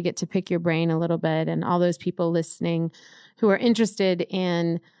section where we get to pick your brain a little bit, and all those people listening who are interested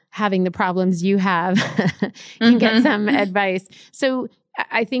in having the problems you have can get some advice. So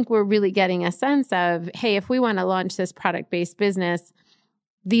I think we're really getting a sense of, hey, if we want to launch this product-based business,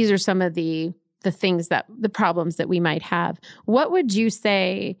 these are some of the things the problems that we might have. What would you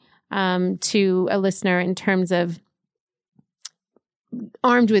say to a listener in terms of,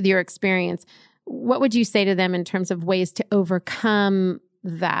 armed with your experience, what would you say to them in terms of ways to overcome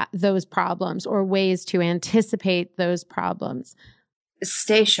those problems or ways to anticipate those problems?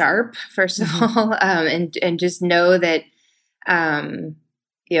 Stay sharp, first of all, and just know that, and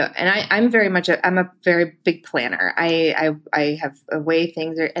I'm very much I'm a very big planner. I have a way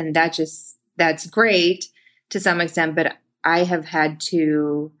things are, and that's great to some extent, but I have had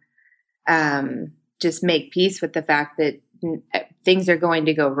to just make peace with the fact that things are going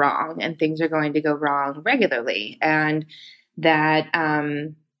to go wrong, and things are going to go wrong regularly. And that,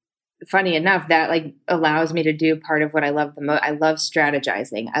 funny enough, that allows me to do part of what I love the most. I love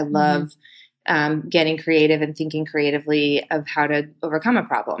strategizing. I love getting creative and thinking creatively of how to overcome a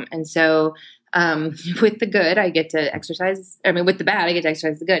problem. And so with the good, I get to exercise. With the bad, I get to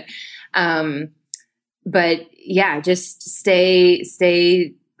exercise the good. But yeah, just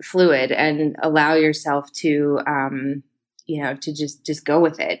stay fluid and allow yourself to, to just go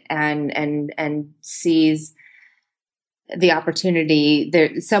with it and seize the opportunity.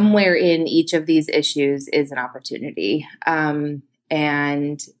 There, somewhere in each of these issues is an opportunity.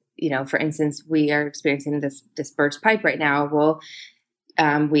 And, for instance, we are experiencing this burst pipe right now. Well,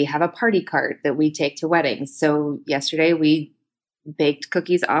 we have a party cart that we take to weddings. So yesterday we baked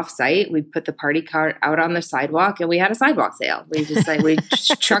cookies off site. We put the party cart out on the sidewalk and we had a sidewalk sale. We just we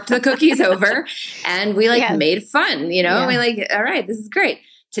trucked the cookies over and we made fun, we all right, this is great.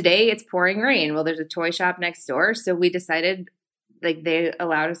 Today it's pouring rain. Well, there's a toy shop next door. So we decided they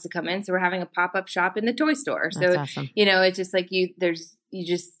allowed us to come in. So we're having a pop-up shop in the toy store. That's so, awesome. It's just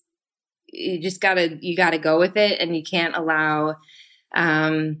you gotta go with it, and you can't allow,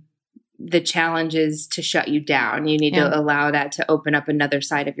 the challenges to shut you down. You need to allow that to open up another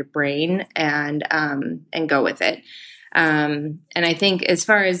side of your brain and go with it. And I think as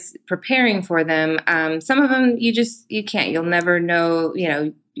far as preparing for them, some of them you can't, you'll never know,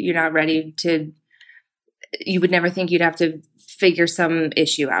 you're not ready to, you would never think you'd have to figure some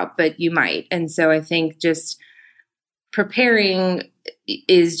issue out, but you might. And so I think just preparing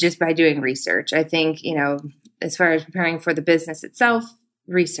is just by doing research. I think, as far as preparing for the business itself,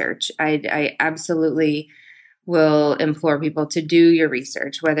 research. I absolutely will implore people to do your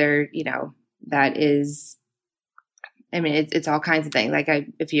research, whether, that is, it's all kinds of things. Like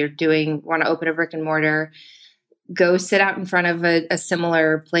if you're want to open a brick and mortar, go sit out in front of a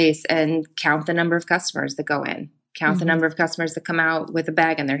similar place and count the number of customers that go in, count the number of customers that come out with a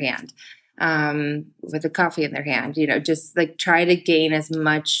bag in their hand, with a coffee in their hand, just like try to gain as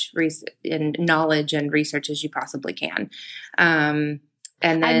much knowledge and research as you possibly can.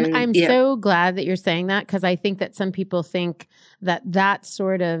 And then I'm so glad that you're saying that, because I think that some people think that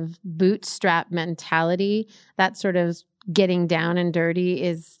sort of bootstrap mentality, that sort of getting down and dirty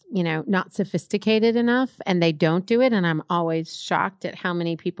is, not sophisticated enough, and they don't do it. And I'm always shocked at how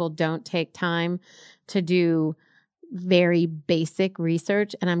many people don't take time to do very basic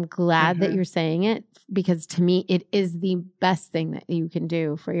research. And I'm glad that you're saying it, because to me, it is the best thing that you can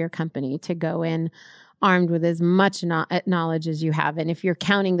do for your company, to go in armed with as much knowledge as you have. And if you're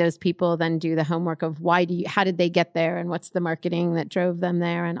counting those people, then do the homework of how did they get there, and what's the marketing that drove them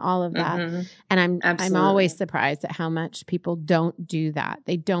there, and all of that. And I'm always surprised at how much people don't do that.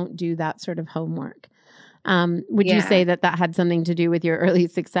 They don't do that sort of homework. Would you say that had something to do with your early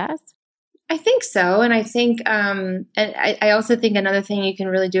success? I think so. And I think, and I also think another thing you can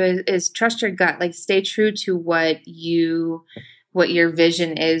really do is trust your gut, like stay true to what your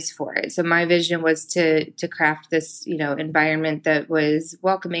vision is for it. So my vision was to craft this, environment that was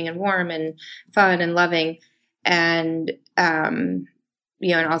welcoming and warm and fun and loving. And, and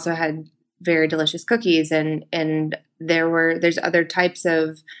also had very delicious cookies. And there's other types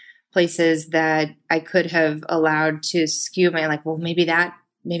of places that I could have allowed to skew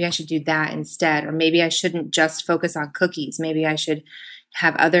maybe I should do that instead. Or maybe I shouldn't just focus on cookies. Maybe I should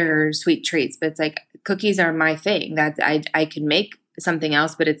have other sweet treats. But it's like, cookies are my thing. That I can make something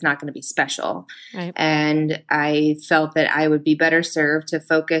else, but it's not going to be special. Right. And I felt that I would be better served to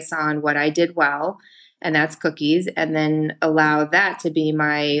focus on what I did well, and that's cookies, and then allow that to be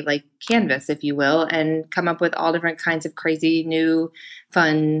my canvas, if you will, and come up with all different kinds of crazy new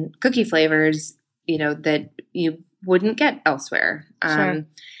fun cookie flavors, that you wouldn't get elsewhere. Sure.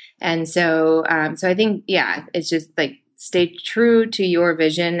 And so I think, it's just stay true to your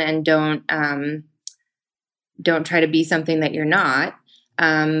vision, and don't try to be something that you're not.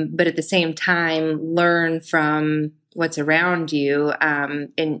 But at the same time, learn from what's around you. And,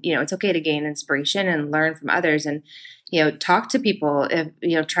 it's okay to gain inspiration and learn from others, and, talk to people.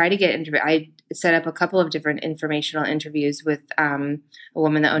 If, try to get I set up a couple of different informational interviews with a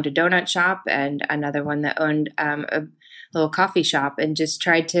woman that owned a donut shop, and another one that owned a little coffee shop, and just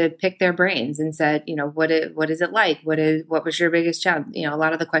tried to pick their brains and said, what is it like? What was your biggest challenge? A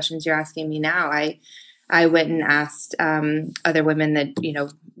lot of the questions you're asking me now, I went and asked other women that,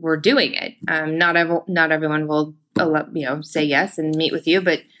 were doing it. Not everyone will, say yes and meet with you,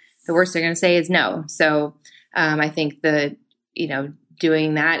 but the worst they're going to say is no. So I think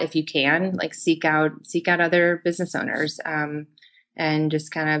doing that, if you can, seek out other business owners, and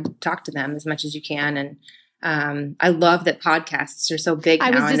just kind of talk to them as much as you can. And I love that podcasts are so big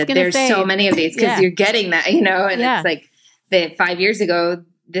now, and that there's so many of these, because you're getting that, and it's like that 5 years ago,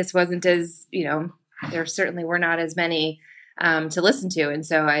 this wasn't as, there certainly were not as many to listen to. And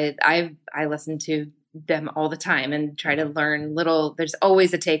so I listen to them all the time and try to learn there's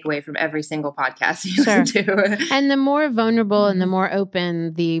always a takeaway from every single podcast you listen to. And the more vulnerable and the more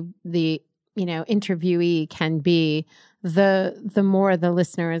open the interviewee can be, the more the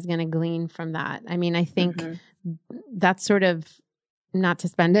listener is going to glean from that. I think that's sort of, not to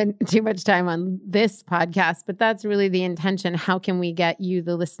spend too much time on this podcast, but that's really the intention. How can we get you,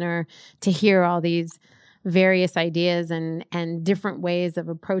 the listener, to hear all these various ideas and different ways of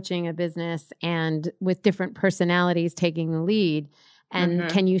approaching a business, and with different personalities taking the lead? And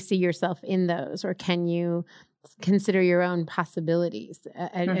can you see yourself in those, or can you consider your own possibilities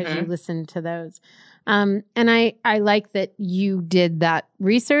as you listen to those? And I like that you did that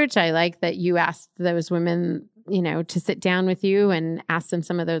research. I like that you asked those women, to sit down with you and ask them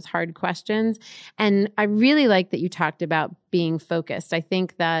some of those hard questions. And I really like that you talked about being focused. I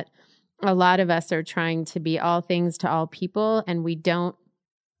think that a lot of us are trying to be all things to all people, and we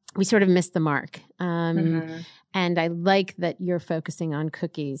sort of miss the mark. And I like that you're focusing on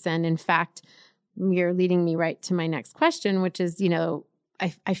cookies. And in fact, you're leading me right to my next question, which is,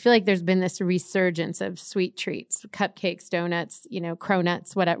 I feel like there's been this resurgence of sweet treats, cupcakes, donuts,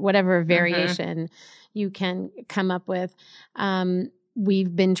 cronuts, whatever variation you can come up with.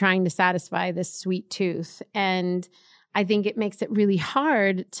 We've been trying to satisfy this sweet tooth, and I think it makes it really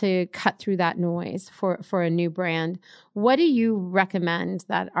hard to cut through that noise for a new brand. What do you recommend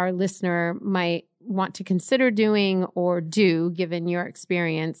that our listener might want to consider doing or do, given your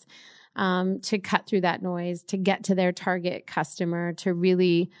experience, to cut through that noise, to get to their target customer, to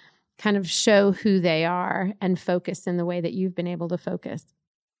really kind of show who they are and focus in the way that you've been able to focus?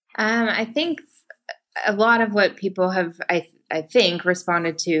 I think a lot of what people have, I think,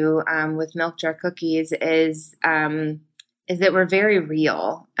 responded to with milk jar cookies is that we're very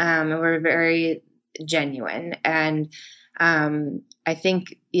real, and we're very genuine. And I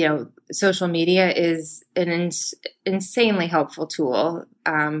think, social media is an insanely helpful tool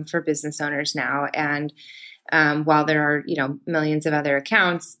for business owners now. And while there are, millions of other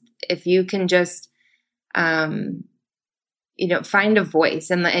accounts, if you can just, find a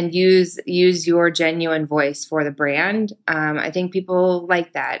voice and use your genuine voice for the brand. I think people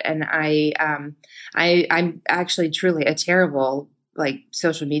like that. And I'm actually truly a terrible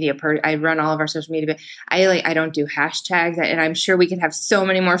social media I run all of our social media, but I don't do hashtags, and I'm sure we could have so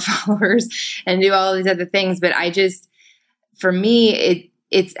many more followers and do all these other things. But for me,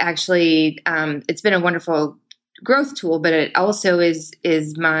 it's actually, it's been a wonderful growth tool, but it also is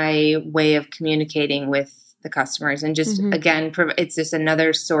my way of communicating with the customers, and just again, it's just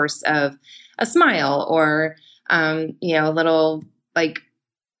another source of a smile or a little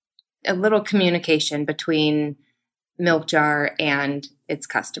communication between Milk Jar and its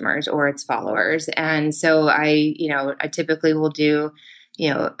customers or its followers. And so I typically will do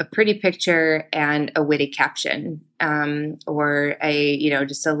a pretty picture and a witty caption, or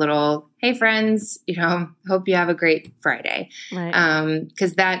just a little, "Hey friends, hope you have a great Friday." Right.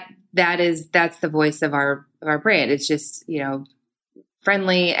 Cause that's the voice of our brand. It's just,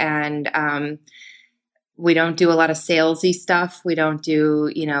 friendly, and, we don't do a lot of salesy stuff. We don't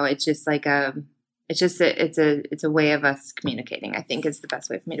do, it's just it's a way of us communicating, I think, is the best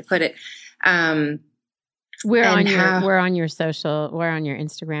way for me to put it. We're on your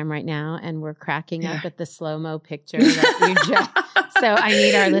Instagram right now, and we're cracking up at the slow-mo picture that you just, so I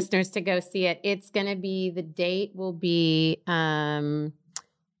need our listeners to go see it. It's going to be, the date will be,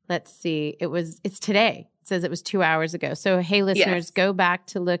 let's see, it's today. It says it was 2 hours ago. So, hey, listeners, go back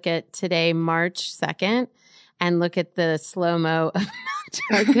to look at today, March 2nd, and look at the slow-mo of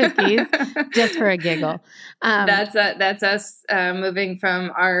jar cookies just for a giggle. That's us moving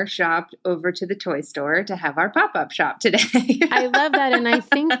from our shop over to the toy store to have our pop-up shop today. I love that. And I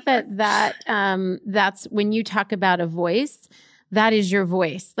think that's when you talk about a voice, that is your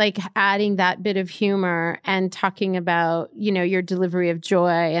voice, like adding that bit of humor and talking about, your delivery of joy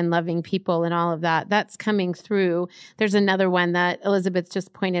and loving people and all of that. That's coming through. There's another one that Elizabeth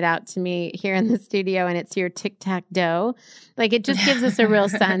just pointed out to me here in the studio, and it's your tic-tac-dough. Like, it just gives us a real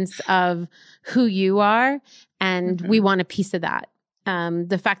sense of who you are, and we want a piece of that.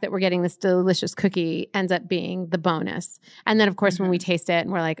 The fact that we're getting this delicious cookie ends up being the bonus. And then, of course, when we taste it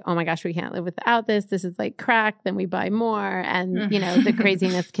and we're like, oh my gosh, we can't live without this. This is like crack. Then we buy more, and, the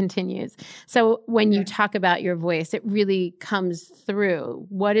craziness continues. So when you talk about your voice, it really comes through.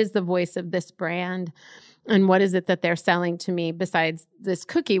 What is the voice of this brand? And what is it that they're selling to me besides this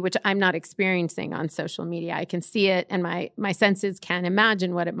cookie, which I'm not experiencing on social media? I can see it, and my senses can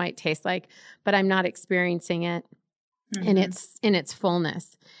imagine what it might taste like, but I'm not experiencing it in its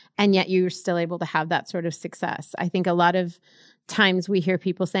fullness. And yet you're still able to have that sort of success. I think a lot of times we hear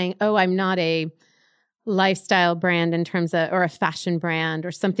people saying, "Oh, I'm not a lifestyle brand in terms of, or a fashion brand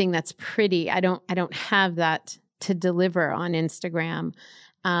or something that's pretty. I don't have that to deliver on Instagram.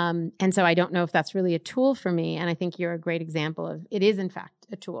 And so I don't know if that's really a tool for me." And I think you're a great example of it is in fact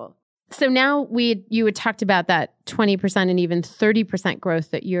a tool. So now you had talked about that 20% and even 30%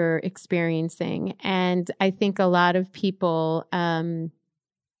 growth that you're experiencing. And I think a lot of people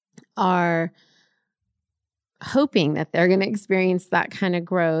are hoping that they're going to experience that kind of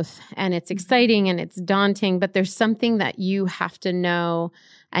growth. And it's exciting and it's daunting, but there's something that you have to know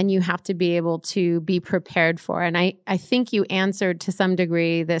and you have to be able to be prepared for. And I think you answered to some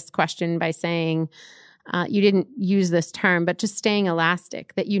degree this question by saying, you didn't use this term, but just staying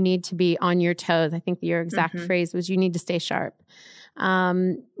elastic, that you need to be on your toes. I think your exact phrase was, you need to stay sharp.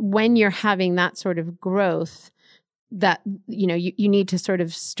 When you're having that sort of growth, that, you need to sort of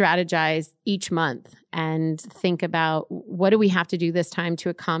strategize each month and think about, what do we have to do this time to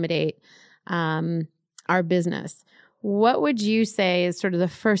accommodate our business? What would you say is sort of the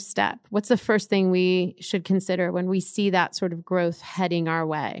first step? What's the first thing we should consider when we see that sort of growth heading our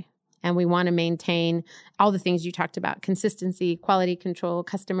way? And we want to maintain all the things you talked about: consistency, quality control,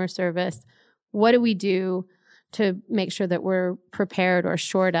 customer service. What do we do to make sure that we're prepared or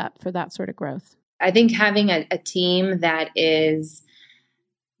shored up for that sort of growth? I think having a team that is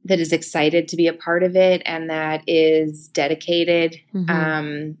that is excited to be a part of it and that is dedicated,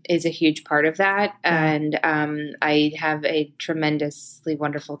 is a huge part of that. Yeah. And I have a tremendously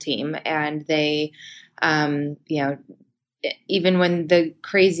wonderful team, and they, even when the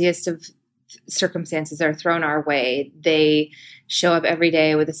craziest of circumstances are thrown our way, they show up every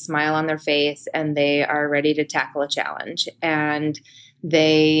day with a smile on their face, and they are ready to tackle a challenge. And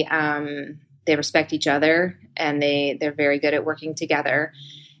they respect each other, and they're very good at working together.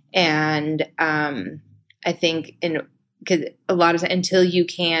 And I think because a lot of until you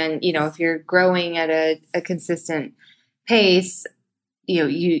can, if you're growing at a consistent pace,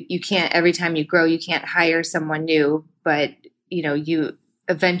 you can't, every time you grow, you can't hire someone new, but you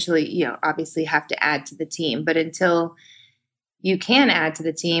eventually, obviously have to add to the team. But until you can add to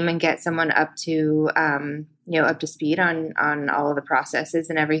the team and get someone up to speed on all of the processes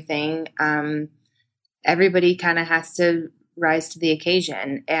and everything, everybody kind of has to rise to the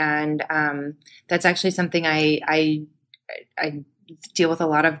occasion. And that's actually something I deal with a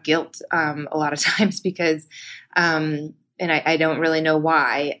lot of guilt a lot of times because, and I don't really know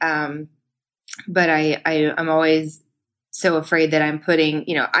why, but I'm always so afraid that I'm putting,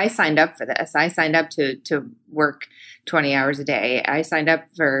 I signed up for this. I signed up to work 20 hours a day. I signed up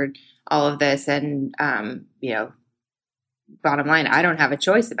for all of this, and, bottom line, I don't have a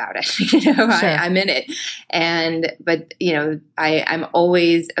choice about it. Sure. I'm in it. But I'm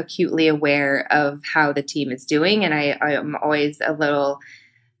always acutely aware of how the team is doing. And I'm always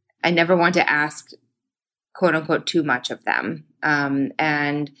I never want to ask, quote unquote, too much of them.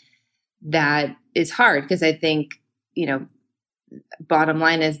 And that is hard because I think, bottom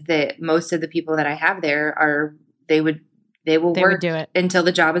line is that most of the people that I have there they will work do it until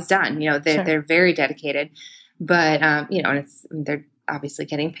the job is done. Sure. They're very dedicated. But, and they're obviously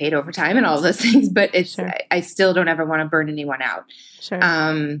getting paid overtime and all of those things, but Sure. I still don't ever want to burn anyone out. Sure.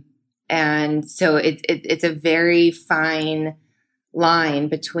 And so it's a very fine line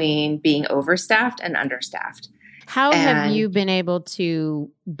between being overstaffed and understaffed. How have you been able to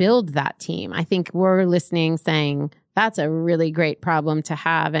build that team? I think we're listening saying that's a really great problem to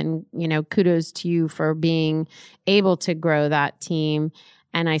have. And, kudos to you for being able to grow that team.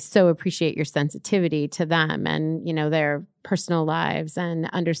 And I so appreciate your sensitivity to them and, their personal lives and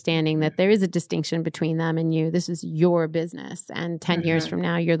understanding that there is a distinction between them and you. This is your business. And 10 years from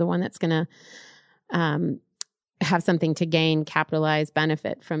now, you're the one that's going to have something to gain, capitalize,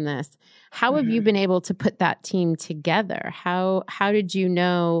 benefit from this. How have you been able to put that team together? How did you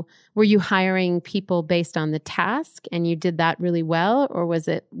know, were you hiring people based on the task and you did that really well? Or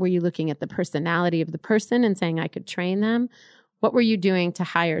were you looking at the personality of the person and saying I could train them? What were you doing to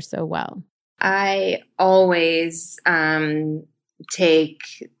hire so well? I always take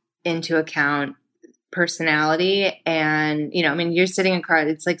into account personality and, you're sitting across,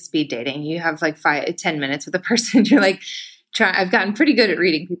 it's like speed dating. You have like 10 minutes with a person. You're like, I've gotten pretty good at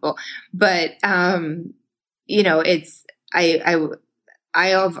reading people, but, I've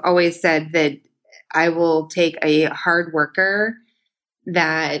always said that I will take a hard worker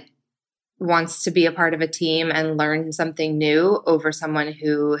that wants to be a part of a team and learn something new over someone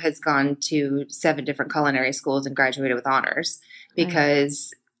who has gone to 7 different culinary schools and graduated with honors,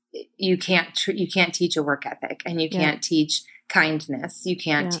 because you can't teach a work ethic, and you can't teach kindness. You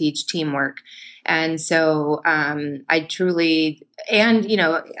can't teach teamwork. And so, I truly, and,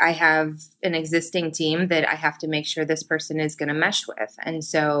 I have an existing team that I have to make sure this person is going to mesh with. And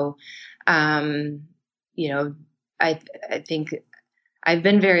so, I think I've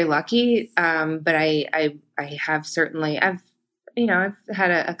been very lucky, but I have certainly, I've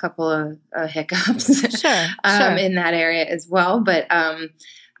had a couple of hiccups sure. In that area as well. But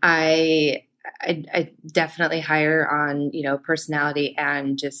I definitely hire on, personality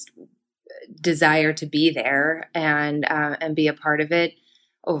and just desire to be there and be a part of it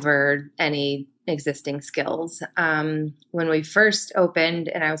over any existing skills. When we first opened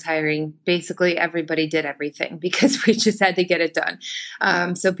and I was hiring, basically everybody did everything because we just had to get it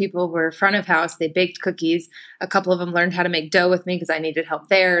done. So people were front of house, they baked cookies. A couple of them learned how to make dough with me because I needed help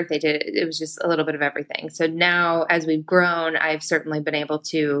there. It was just a little bit of everything. So now as we've grown, I've certainly been able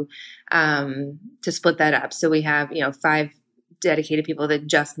to split that up. So we have, 5 dedicated people that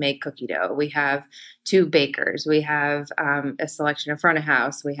just make cookie dough. We have 2 bakers. We have a selection of front of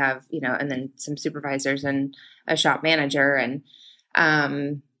house. We have, and then some supervisors and a shop manager. And,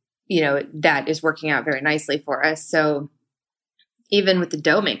 that is working out very nicely for us. So even with the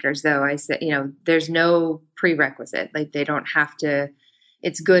dough makers, though, I said, there's no prerequisite. Like they don't have to,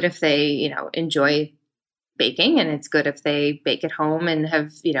 it's good if they, enjoy baking, and it's good if they bake at home and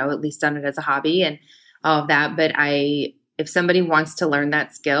have, at least done it as a hobby and all of that. But if somebody wants to learn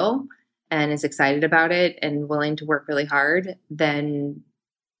that skill and is excited about it and willing to work really hard, then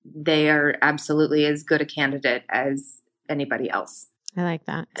they are absolutely as good a candidate as anybody else. I like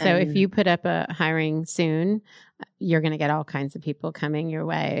that. So if you put up a hiring soon, you're going to get all kinds of people coming your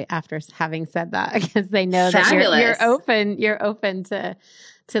way after having said that, because they know that you're open to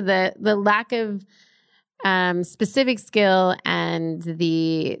the lack of specific skill and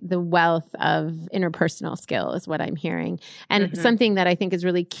the wealth of interpersonal skill is what I'm hearing. And something that I think is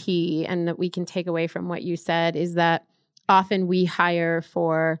really key and that we can take away from what you said is that often we hire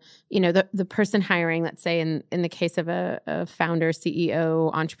for, the person hiring, let's say in the case of a founder,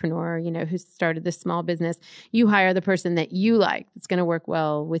 CEO, entrepreneur, who started this small business, you hire the person that you like, that's going to work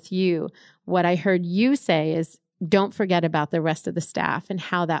well with you. What I heard you say is, don't forget about the rest of the staff and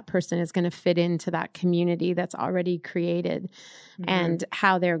how that person is going to fit into that community that's already created and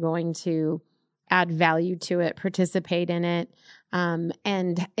how they're going to add value to it, participate in it.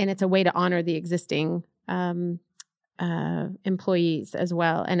 And it's a way to honor the existing employees as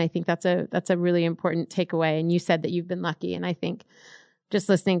well. And I think that's a really important takeaway. And you said that you've been lucky. And I think just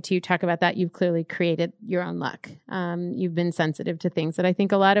listening to you talk about that, you've clearly created your own luck. You've been sensitive to things that I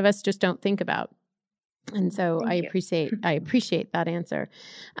think a lot of us just don't think about. And so I appreciate that answer.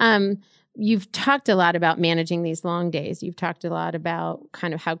 You've talked a lot about managing these long days. You've talked a lot about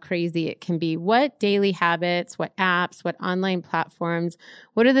kind of how crazy it can be. What daily habits, what apps, what online platforms,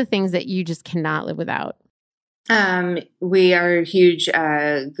 what are the things that you just cannot live without? We are huge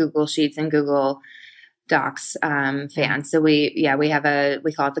Google Sheets and Google Docs fans. So we call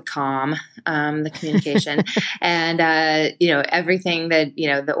it the comm, the communication, and everything that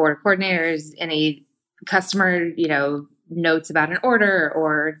the order coordinators, any customer notes about an order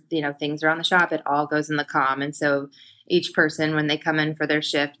or things around the shop, it all goes in the comm. And so each person, when they come in for their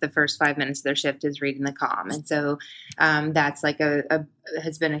shift, the first 5 minutes of their shift is reading the comm. And so that's like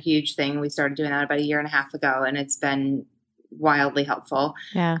has been a huge thing. We started doing that about a year and a half ago, and it's been wildly helpful.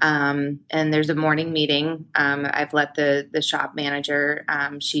 Yeah. And there's a morning meeting. I've let the shop manager,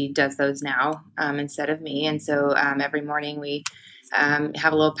 she does those now instead of me. And so every morning we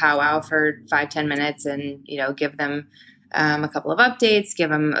have a little powwow for 5-10 minutes and, give them a couple of updates, give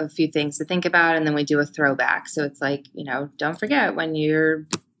them a few things to think about. And then we do a throwback. So it's like, don't forget when you're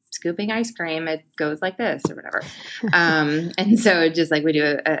scooping ice cream, it goes like this or whatever. And so just like we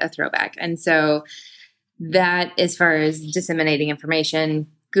do a throwback. And so that, as far as disseminating information,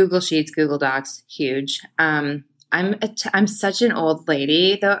 Google Sheets, Google Docs, huge. I'm such an old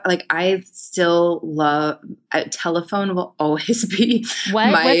lady though. Like I still love telephone will always be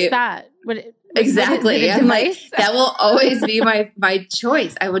what's that? Exactly. I'm like, that will always be my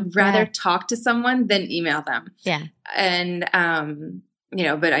choice. I would rather talk to someone than email them. Yeah. And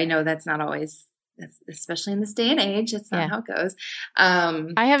but I know that's not always, especially in this day and age, it's not how it goes.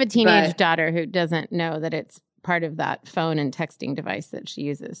 I have a teenage daughter who doesn't know that it's part of that phone and texting device that she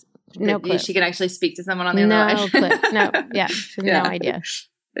uses. No clue. She can actually speak to someone on the other line. She has no idea.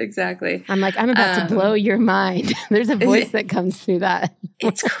 Exactly. I'm like, I'm about to blow your mind. There's a voice that comes through that.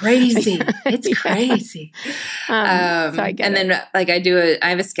 It's crazy. It's crazy. So I get and it. then I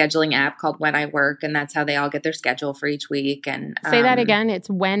have a scheduling app called When I Work, and that's how they all get their schedule for each week. And say that again. It's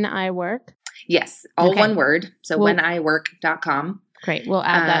When I Work. Yes. All one word. So wheniwork.com. Great. We'll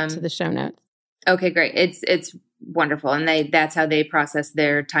add that to the show notes. Okay, great. It's wonderful. And that's how they process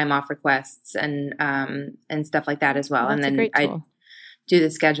their time off requests and stuff like that as well. That's and then I do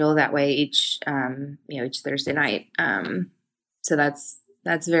the schedule that way each Thursday night. So that's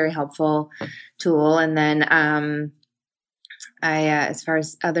a very helpful tool. And then as far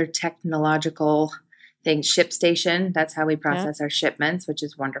as other technological things, ShipStation, that's how we process our shipments, which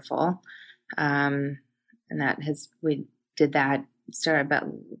is wonderful. And we did that, started about,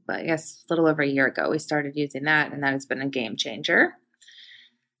 I guess, a little over a year ago. We started using that, and that has been a game changer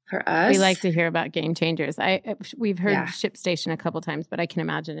for us. We like to hear about game changers. We've heard ShipStation a couple times, but I can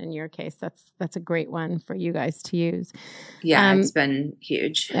imagine in your case, that's a great one for you guys to use. Yeah, it's been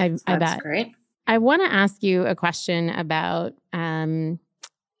huge. I bet. That's great. I want to ask you a question about, there's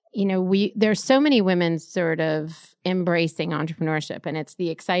so many women sort of embracing entrepreneurship, and it's the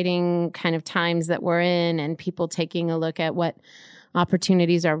exciting kind of times that we're in, and people taking a look at what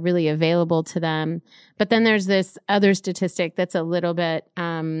opportunities are really available to them. But then there's this other statistic that's a little bit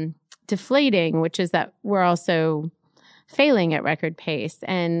deflating, which is that we're also failing at record pace.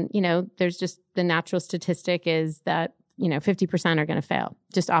 And, there's just the natural statistic is that, 50% are going to fail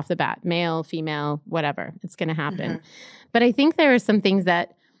just off the bat, male, female, whatever, it's going to happen. Mm-hmm. But I think there are some things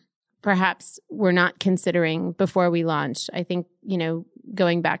that perhaps we're not considering before we launch. I think,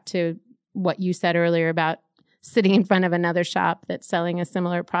 going back to what you said earlier about sitting in front of another shop that's selling a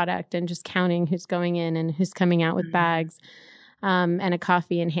similar product and just counting who's going in and who's coming out with bags and a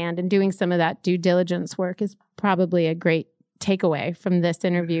coffee in hand, and doing some of that due diligence work is probably a great takeaway from this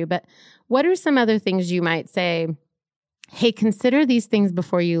interview. But what are some other things you might say, hey, consider these things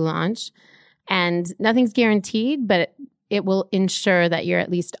before you launch, and nothing's guaranteed, but it will ensure that you're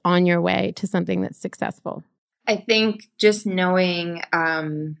at least on your way to something that's successful? I think just knowing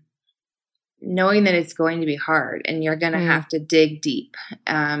that it's going to be hard and you're going to have to dig deep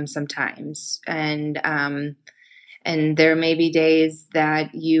sometimes. And there may be days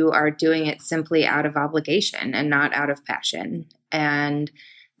that you are doing it simply out of obligation and not out of passion, and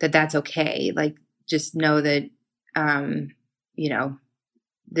that's okay. Like, just know that,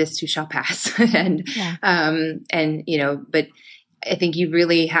 this too shall pass. And but I think you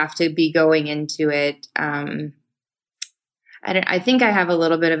really have to be going into it. I think I have a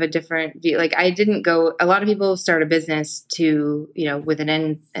little bit of a different view. Like, I didn't go, a lot of people start a business to, with an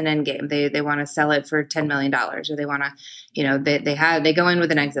end game. They want to sell it for $10 million, or they want to, they go in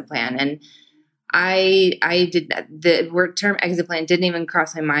with an exit plan. And I did, the word term exit plan didn't even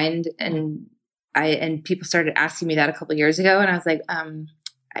cross my mind. And people started asking me that a couple of years ago. And I was like,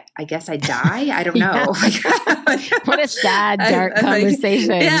 I guess I die. I don't know. What a sad, dark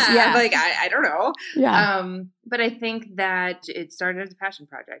conversation. I don't know. Yeah. But I think that it started as a passion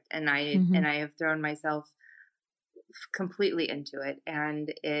project, and I have thrown myself completely into it,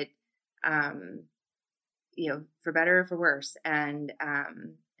 and it, for better or for worse. And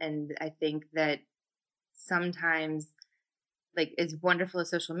I think that sometimes, like, as wonderful as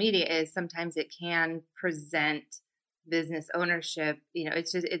social media is, sometimes it can present business ownership.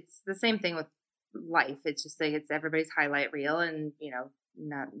 It's the same thing with life. It's just like, it's everybody's highlight reel, and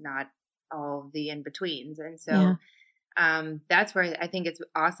not all the in-betweens. And so that's where I think it's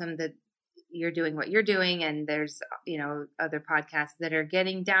awesome that you're doing what you're doing, and there's other podcasts that are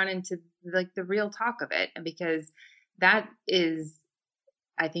getting down into like the real talk of it, and because that is,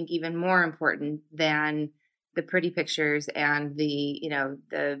 I think, even more important than the pretty pictures and the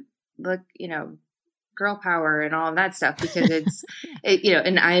girl power and all of that stuff, because it's,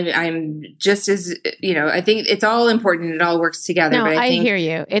 and I'm just as, I think it's all important. It all works together. No, but I think, hear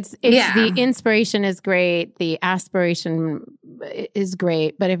you. It's the inspiration is great. The aspiration is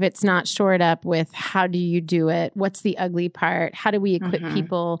great. But if it's not shored up with how do you do it? What's the ugly part? How do we equip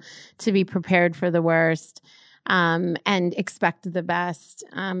people to be prepared for the worst? And expect the best.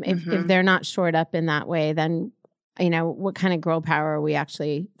 If they're not shored up in that way, then, what kind of girl power are we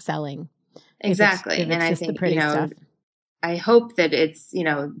actually selling? Exactly. If it's and just I think, the pretty stuff. I hope that it's,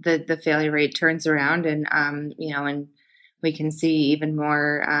 the failure rate turns around, and, and we can see even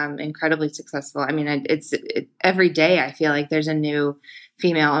more incredibly successful. I mean, it's every day I feel like there's a new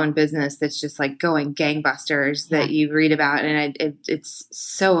female-owned business that's just like going gangbusters that you read about, and it's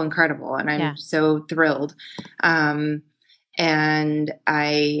so incredible, and I'm so thrilled. And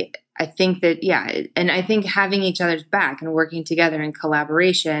I think that, and I think having each other's back and working together in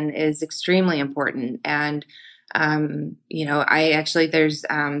collaboration is extremely important. And, I actually, there's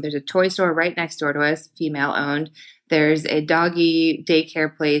a toy store right next door to us, female owned. There's a doggy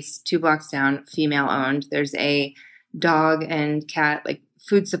daycare place 2 blocks down, female owned. There's a dog and cat, like,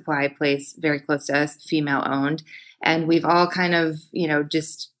 food supply place very close to us, female owned. And we've all kind of,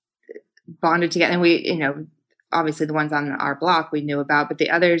 just bonded together. And we, obviously the ones on our block we knew about, but the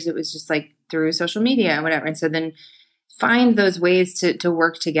others, it was just like through social media and whatever. And so then find those ways to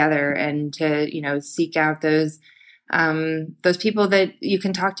work together and to, seek out those people that you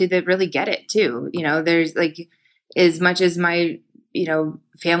can talk to that really get it too. There's like, as much as my,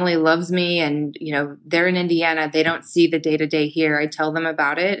 family loves me and, they're in Indiana, they don't see the day-to-day here. I tell them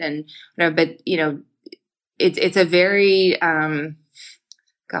about it, and but it's a very,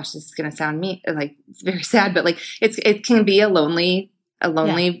 gosh, this is going to sound like it's very sad, but like it can be a lonely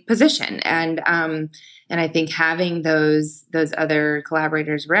position. And I think having those other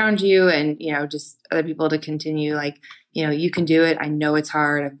collaborators around you, and, just other people to continue, like, you can do it. I know it's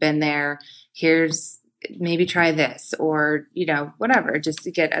hard. I've been there. Here's, maybe try this, or, whatever, just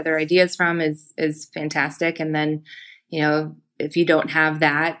to get other ideas from is fantastic. And then, if you don't have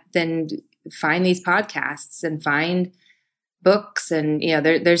that, then find these podcasts and find books, and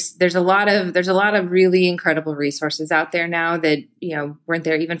there's a lot of really incredible resources out there now that weren't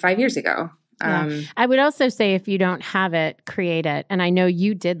there even 5 years ago. I would also say, if you don't have it, create it. And I know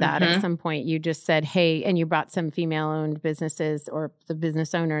you did that at some point. You just said, hey, and you brought some female-owned businesses or the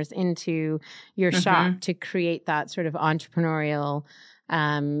business owners into your shop to create that sort of entrepreneurial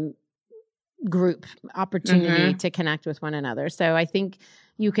group opportunity to connect with one another. So I think,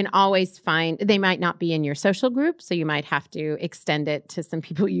 you can always find, they might not be in your social group, so you might have to extend it to some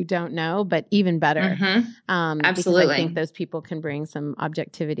people you don't know, but even better. Absolutely. Because I think those people can bring some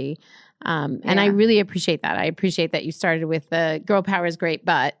objectivity. And I really appreciate that. I appreciate that you started with the girl power is great,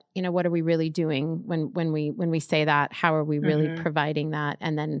 but what are we really doing when we say that? How are we really providing that?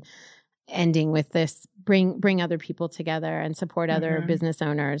 And then ending with this, bring other people together and support other business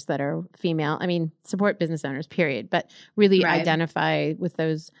owners that are female. I mean, support business owners, period, but really identify with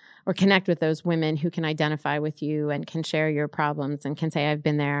those or connect with those women who can identify with you and can share your problems and can say, I've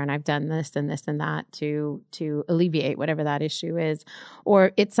been there and I've done this and this and that to alleviate whatever that issue is.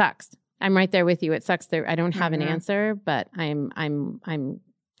 Or it sucks. I'm right there with you. It sucks there. I don't have an answer, but I'm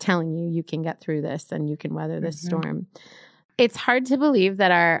telling you, you can get through this and you can weather this storm. It's hard to believe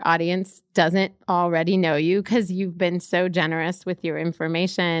that our audience doesn't already know you because you've been so generous with your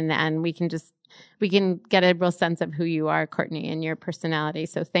information, and we can get a real sense of who you are, Courtney, and your personality.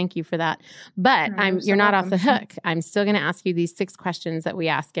 So thank you for that. But you're not off the hook. I'm still going to ask you these 6 questions that we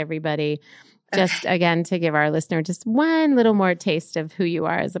ask everybody, just again, to give our listener just one little more taste of who you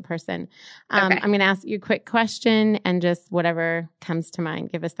are as a person. I'm going to ask you a quick question and just whatever comes to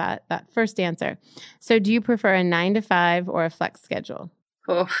mind, give us that first answer. So do you prefer a 9 to 5 or a flex schedule?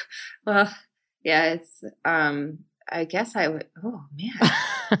 Oh, well, yeah, it's, I guess I would, oh man.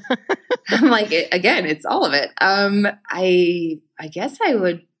 I'm like, again, it's all of it.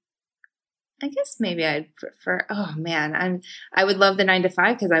 I guess maybe I'd prefer, oh man, I would love the 9 to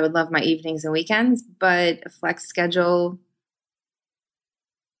 5 because I would love my evenings and weekends, but a flex schedule.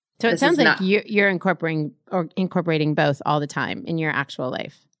 So it sounds like you're incorporating both all the time in your actual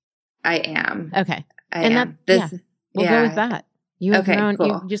life. I am. Okay. I am. We'll go with that. You have your own,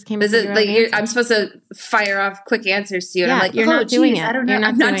 cool. You just came this up with is your like own I'm supposed to fire off quick answers to you, and I'm like, you're not doing it. I don't know.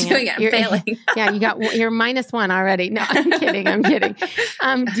 I'm not doing it. I'm failing. You're -1 already. No, I'm kidding.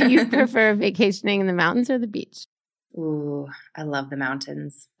 Do you prefer vacationing in the mountains or the beach? Ooh, I love the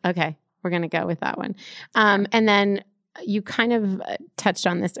mountains. Okay, we're gonna go with that one. And then you kind of touched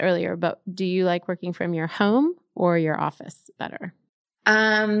on this earlier, but do you like working from your home or your office better?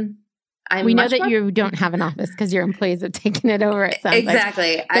 We know that you don't have an office because your employees have taken it over. It sounds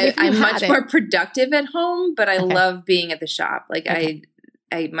exactly. Like. I'm much more productive at home, but I love being at the shop. Like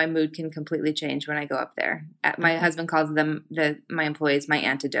my mood can completely change when I go up there. My husband calls them my employees my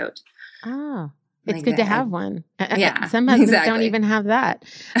antidote. Oh, it's good to have one. Yeah, some husbands don't even have that.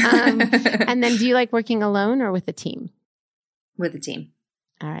 And then, do you like working alone or with a team? With a team.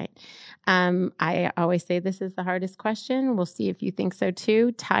 All right. I always say this is the hardest question. We'll see if you think so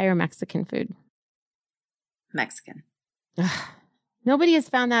too. Thai or Mexican food? Mexican. Nobody has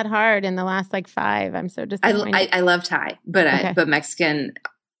found that hard in the last 5. I'm so disappointed. I love Thai, but Mexican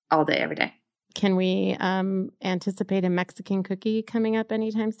all day, every day. Can we anticipate a Mexican cookie coming up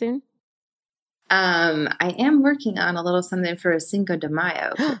anytime soon? I am working on a little something for a Cinco de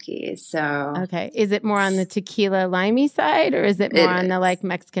Mayo cookie. So okay, is it more on the tequila limey side, or is it more on the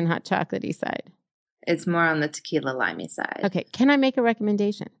Mexican hot chocolatey side? It's more on the tequila limey side. Okay, can I make a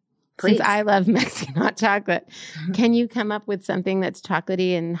recommendation? Please. Since I love Mexican hot chocolate, can you come up with something that's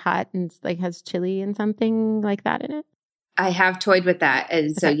chocolatey and hot and has chili and something like that in it? I have toyed with that,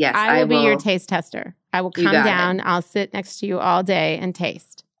 and so yes, I will be your taste tester. I will come down. I'll sit next to you all day and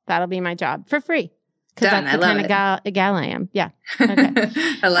taste. That'll be my job for free. Because that's the kind of gal I am. Yeah. Okay.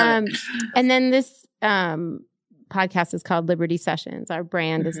 I love it. And then this podcast is called Liberty Sessions. Our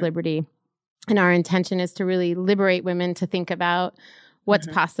brand is Liberty. And our intention is to really liberate women to think about what's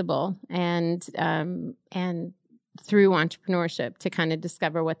possible and through entrepreneurship to kind of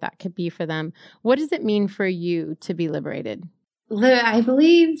discover what that could be for them. What does it mean for you to be liberated? I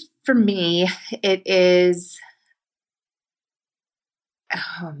believe for me, it is...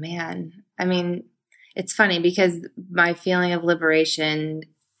 Oh, man. I mean, it's funny because my feeling of liberation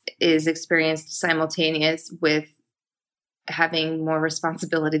is experienced simultaneous with having more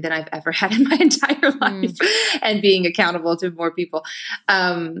responsibility than I've ever had in my entire life and being accountable to more people.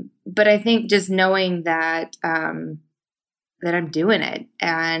 But I think just knowing that, that I'm doing it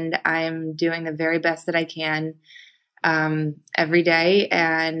and I'm doing the very best that I can, every day.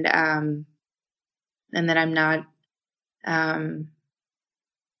 And that I'm not,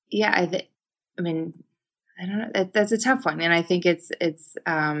 I mean, I don't know. That's a tough one. And I think it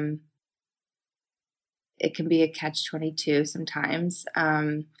can be a catch-22 sometimes.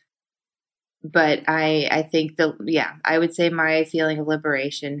 But I think I would say my feeling of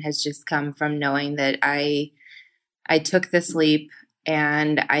liberation has just come from knowing that I took this leap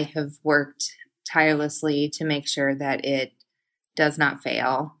and I have worked tirelessly to make sure that it does not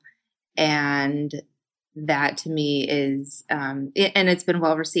fail. And that to me is, and it's been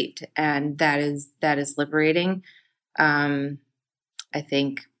well received, and that is liberating. I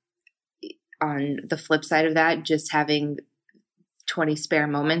think on the flip side of that, just having 20 spare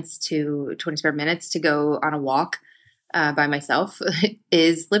minutes to go on a walk by myself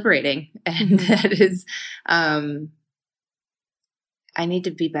is liberating. And that is, I need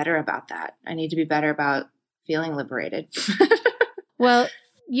to be better about that. I need to be better about feeling liberated. Well,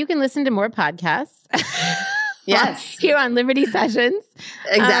 you can listen to more podcasts. Yes. Here on Liberty Sessions.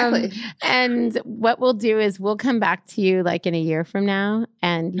 Exactly. And what we'll do is we'll come back to you like in a year from now,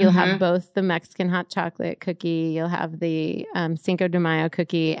 and you'll have both the Mexican hot chocolate cookie, you'll have the Cinco de Mayo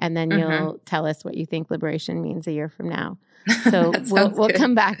cookie, and then you'll tell us what you think liberation means a year from now. So we'll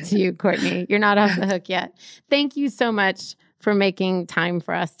come back to you, Courtney. You're not off the hook yet. Thank you so much for making time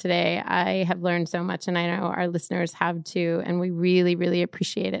for us today. I have learned so much, and I know our listeners have too, and we really, really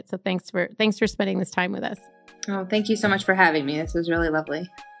appreciate it. So thanks for spending this time with us. Oh, thank you so much for having me. This was really lovely.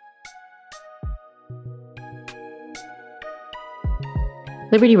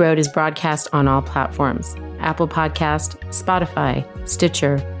 Liberty Road is broadcast on all platforms: Apple Podcast, Spotify,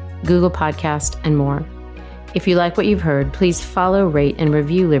 Stitcher, Google Podcast, and more. If you like what you've heard, please follow, rate, and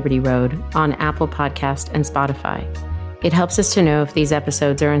review Liberty Road on Apple Podcast and Spotify. It helps us to know if these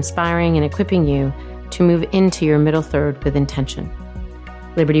episodes are inspiring and equipping you to move into your middle third with intention.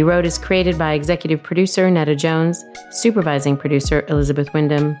 Liberty Road is created by executive producer Netta Jones, supervising producer Elizabeth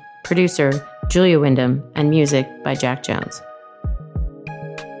Wyndham, producer Julia Wyndham, and music by Jack Jones.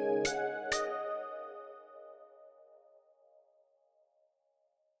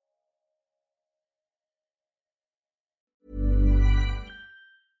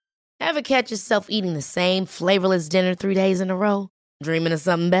 Ever catch yourself eating the same flavorless dinner 3 days in a row? Dreaming of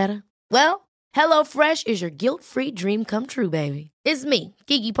something better? Well, HelloFresh is your guilt-free dream come true, baby. It's me,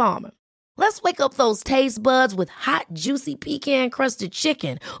 Keke Palmer. Let's wake up those taste buds with hot, juicy pecan-crusted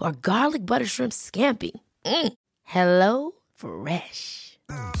chicken or garlic butter shrimp scampi. Hello Fresh.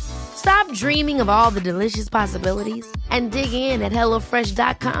 Stop dreaming of all the delicious possibilities and dig in at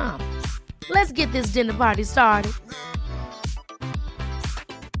HelloFresh.com. Let's get this dinner party started.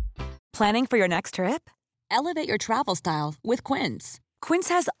 Planning for your next trip? Elevate your travel style with Quince. Quince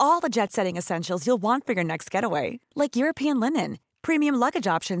has all the jet-setting essentials you'll want for your next getaway, like European linen, premium luggage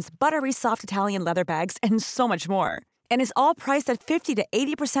options, buttery soft Italian leather bags, and so much more. And is all priced at 50 to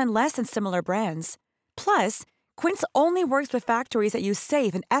 80% less than similar brands. Plus, Quince only works with factories that use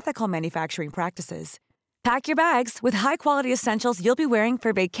safe and ethical manufacturing practices. Pack your bags with high-quality essentials you'll be wearing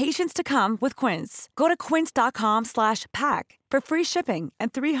for vacations to come with Quince. Go to quince.com/pack for free shipping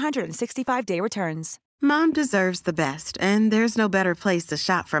and 365-day returns. Mom deserves the best, and there's no better place to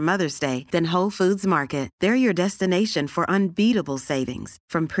shop for Mother's Day than Whole Foods Market. They're your destination for unbeatable savings,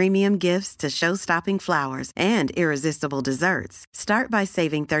 from premium gifts to show-stopping flowers and irresistible desserts. Start by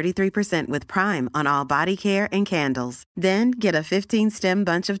saving 33% with Prime on all body care and candles. Then get a 15-stem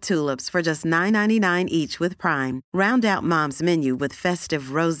bunch of tulips for just $9.99 each with Prime. Round out Mom's menu with festive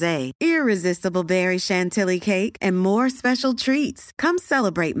rosé, irresistible berry chantilly cake, and more special treats. Come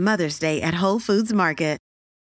celebrate Mother's Day at Whole Foods Market.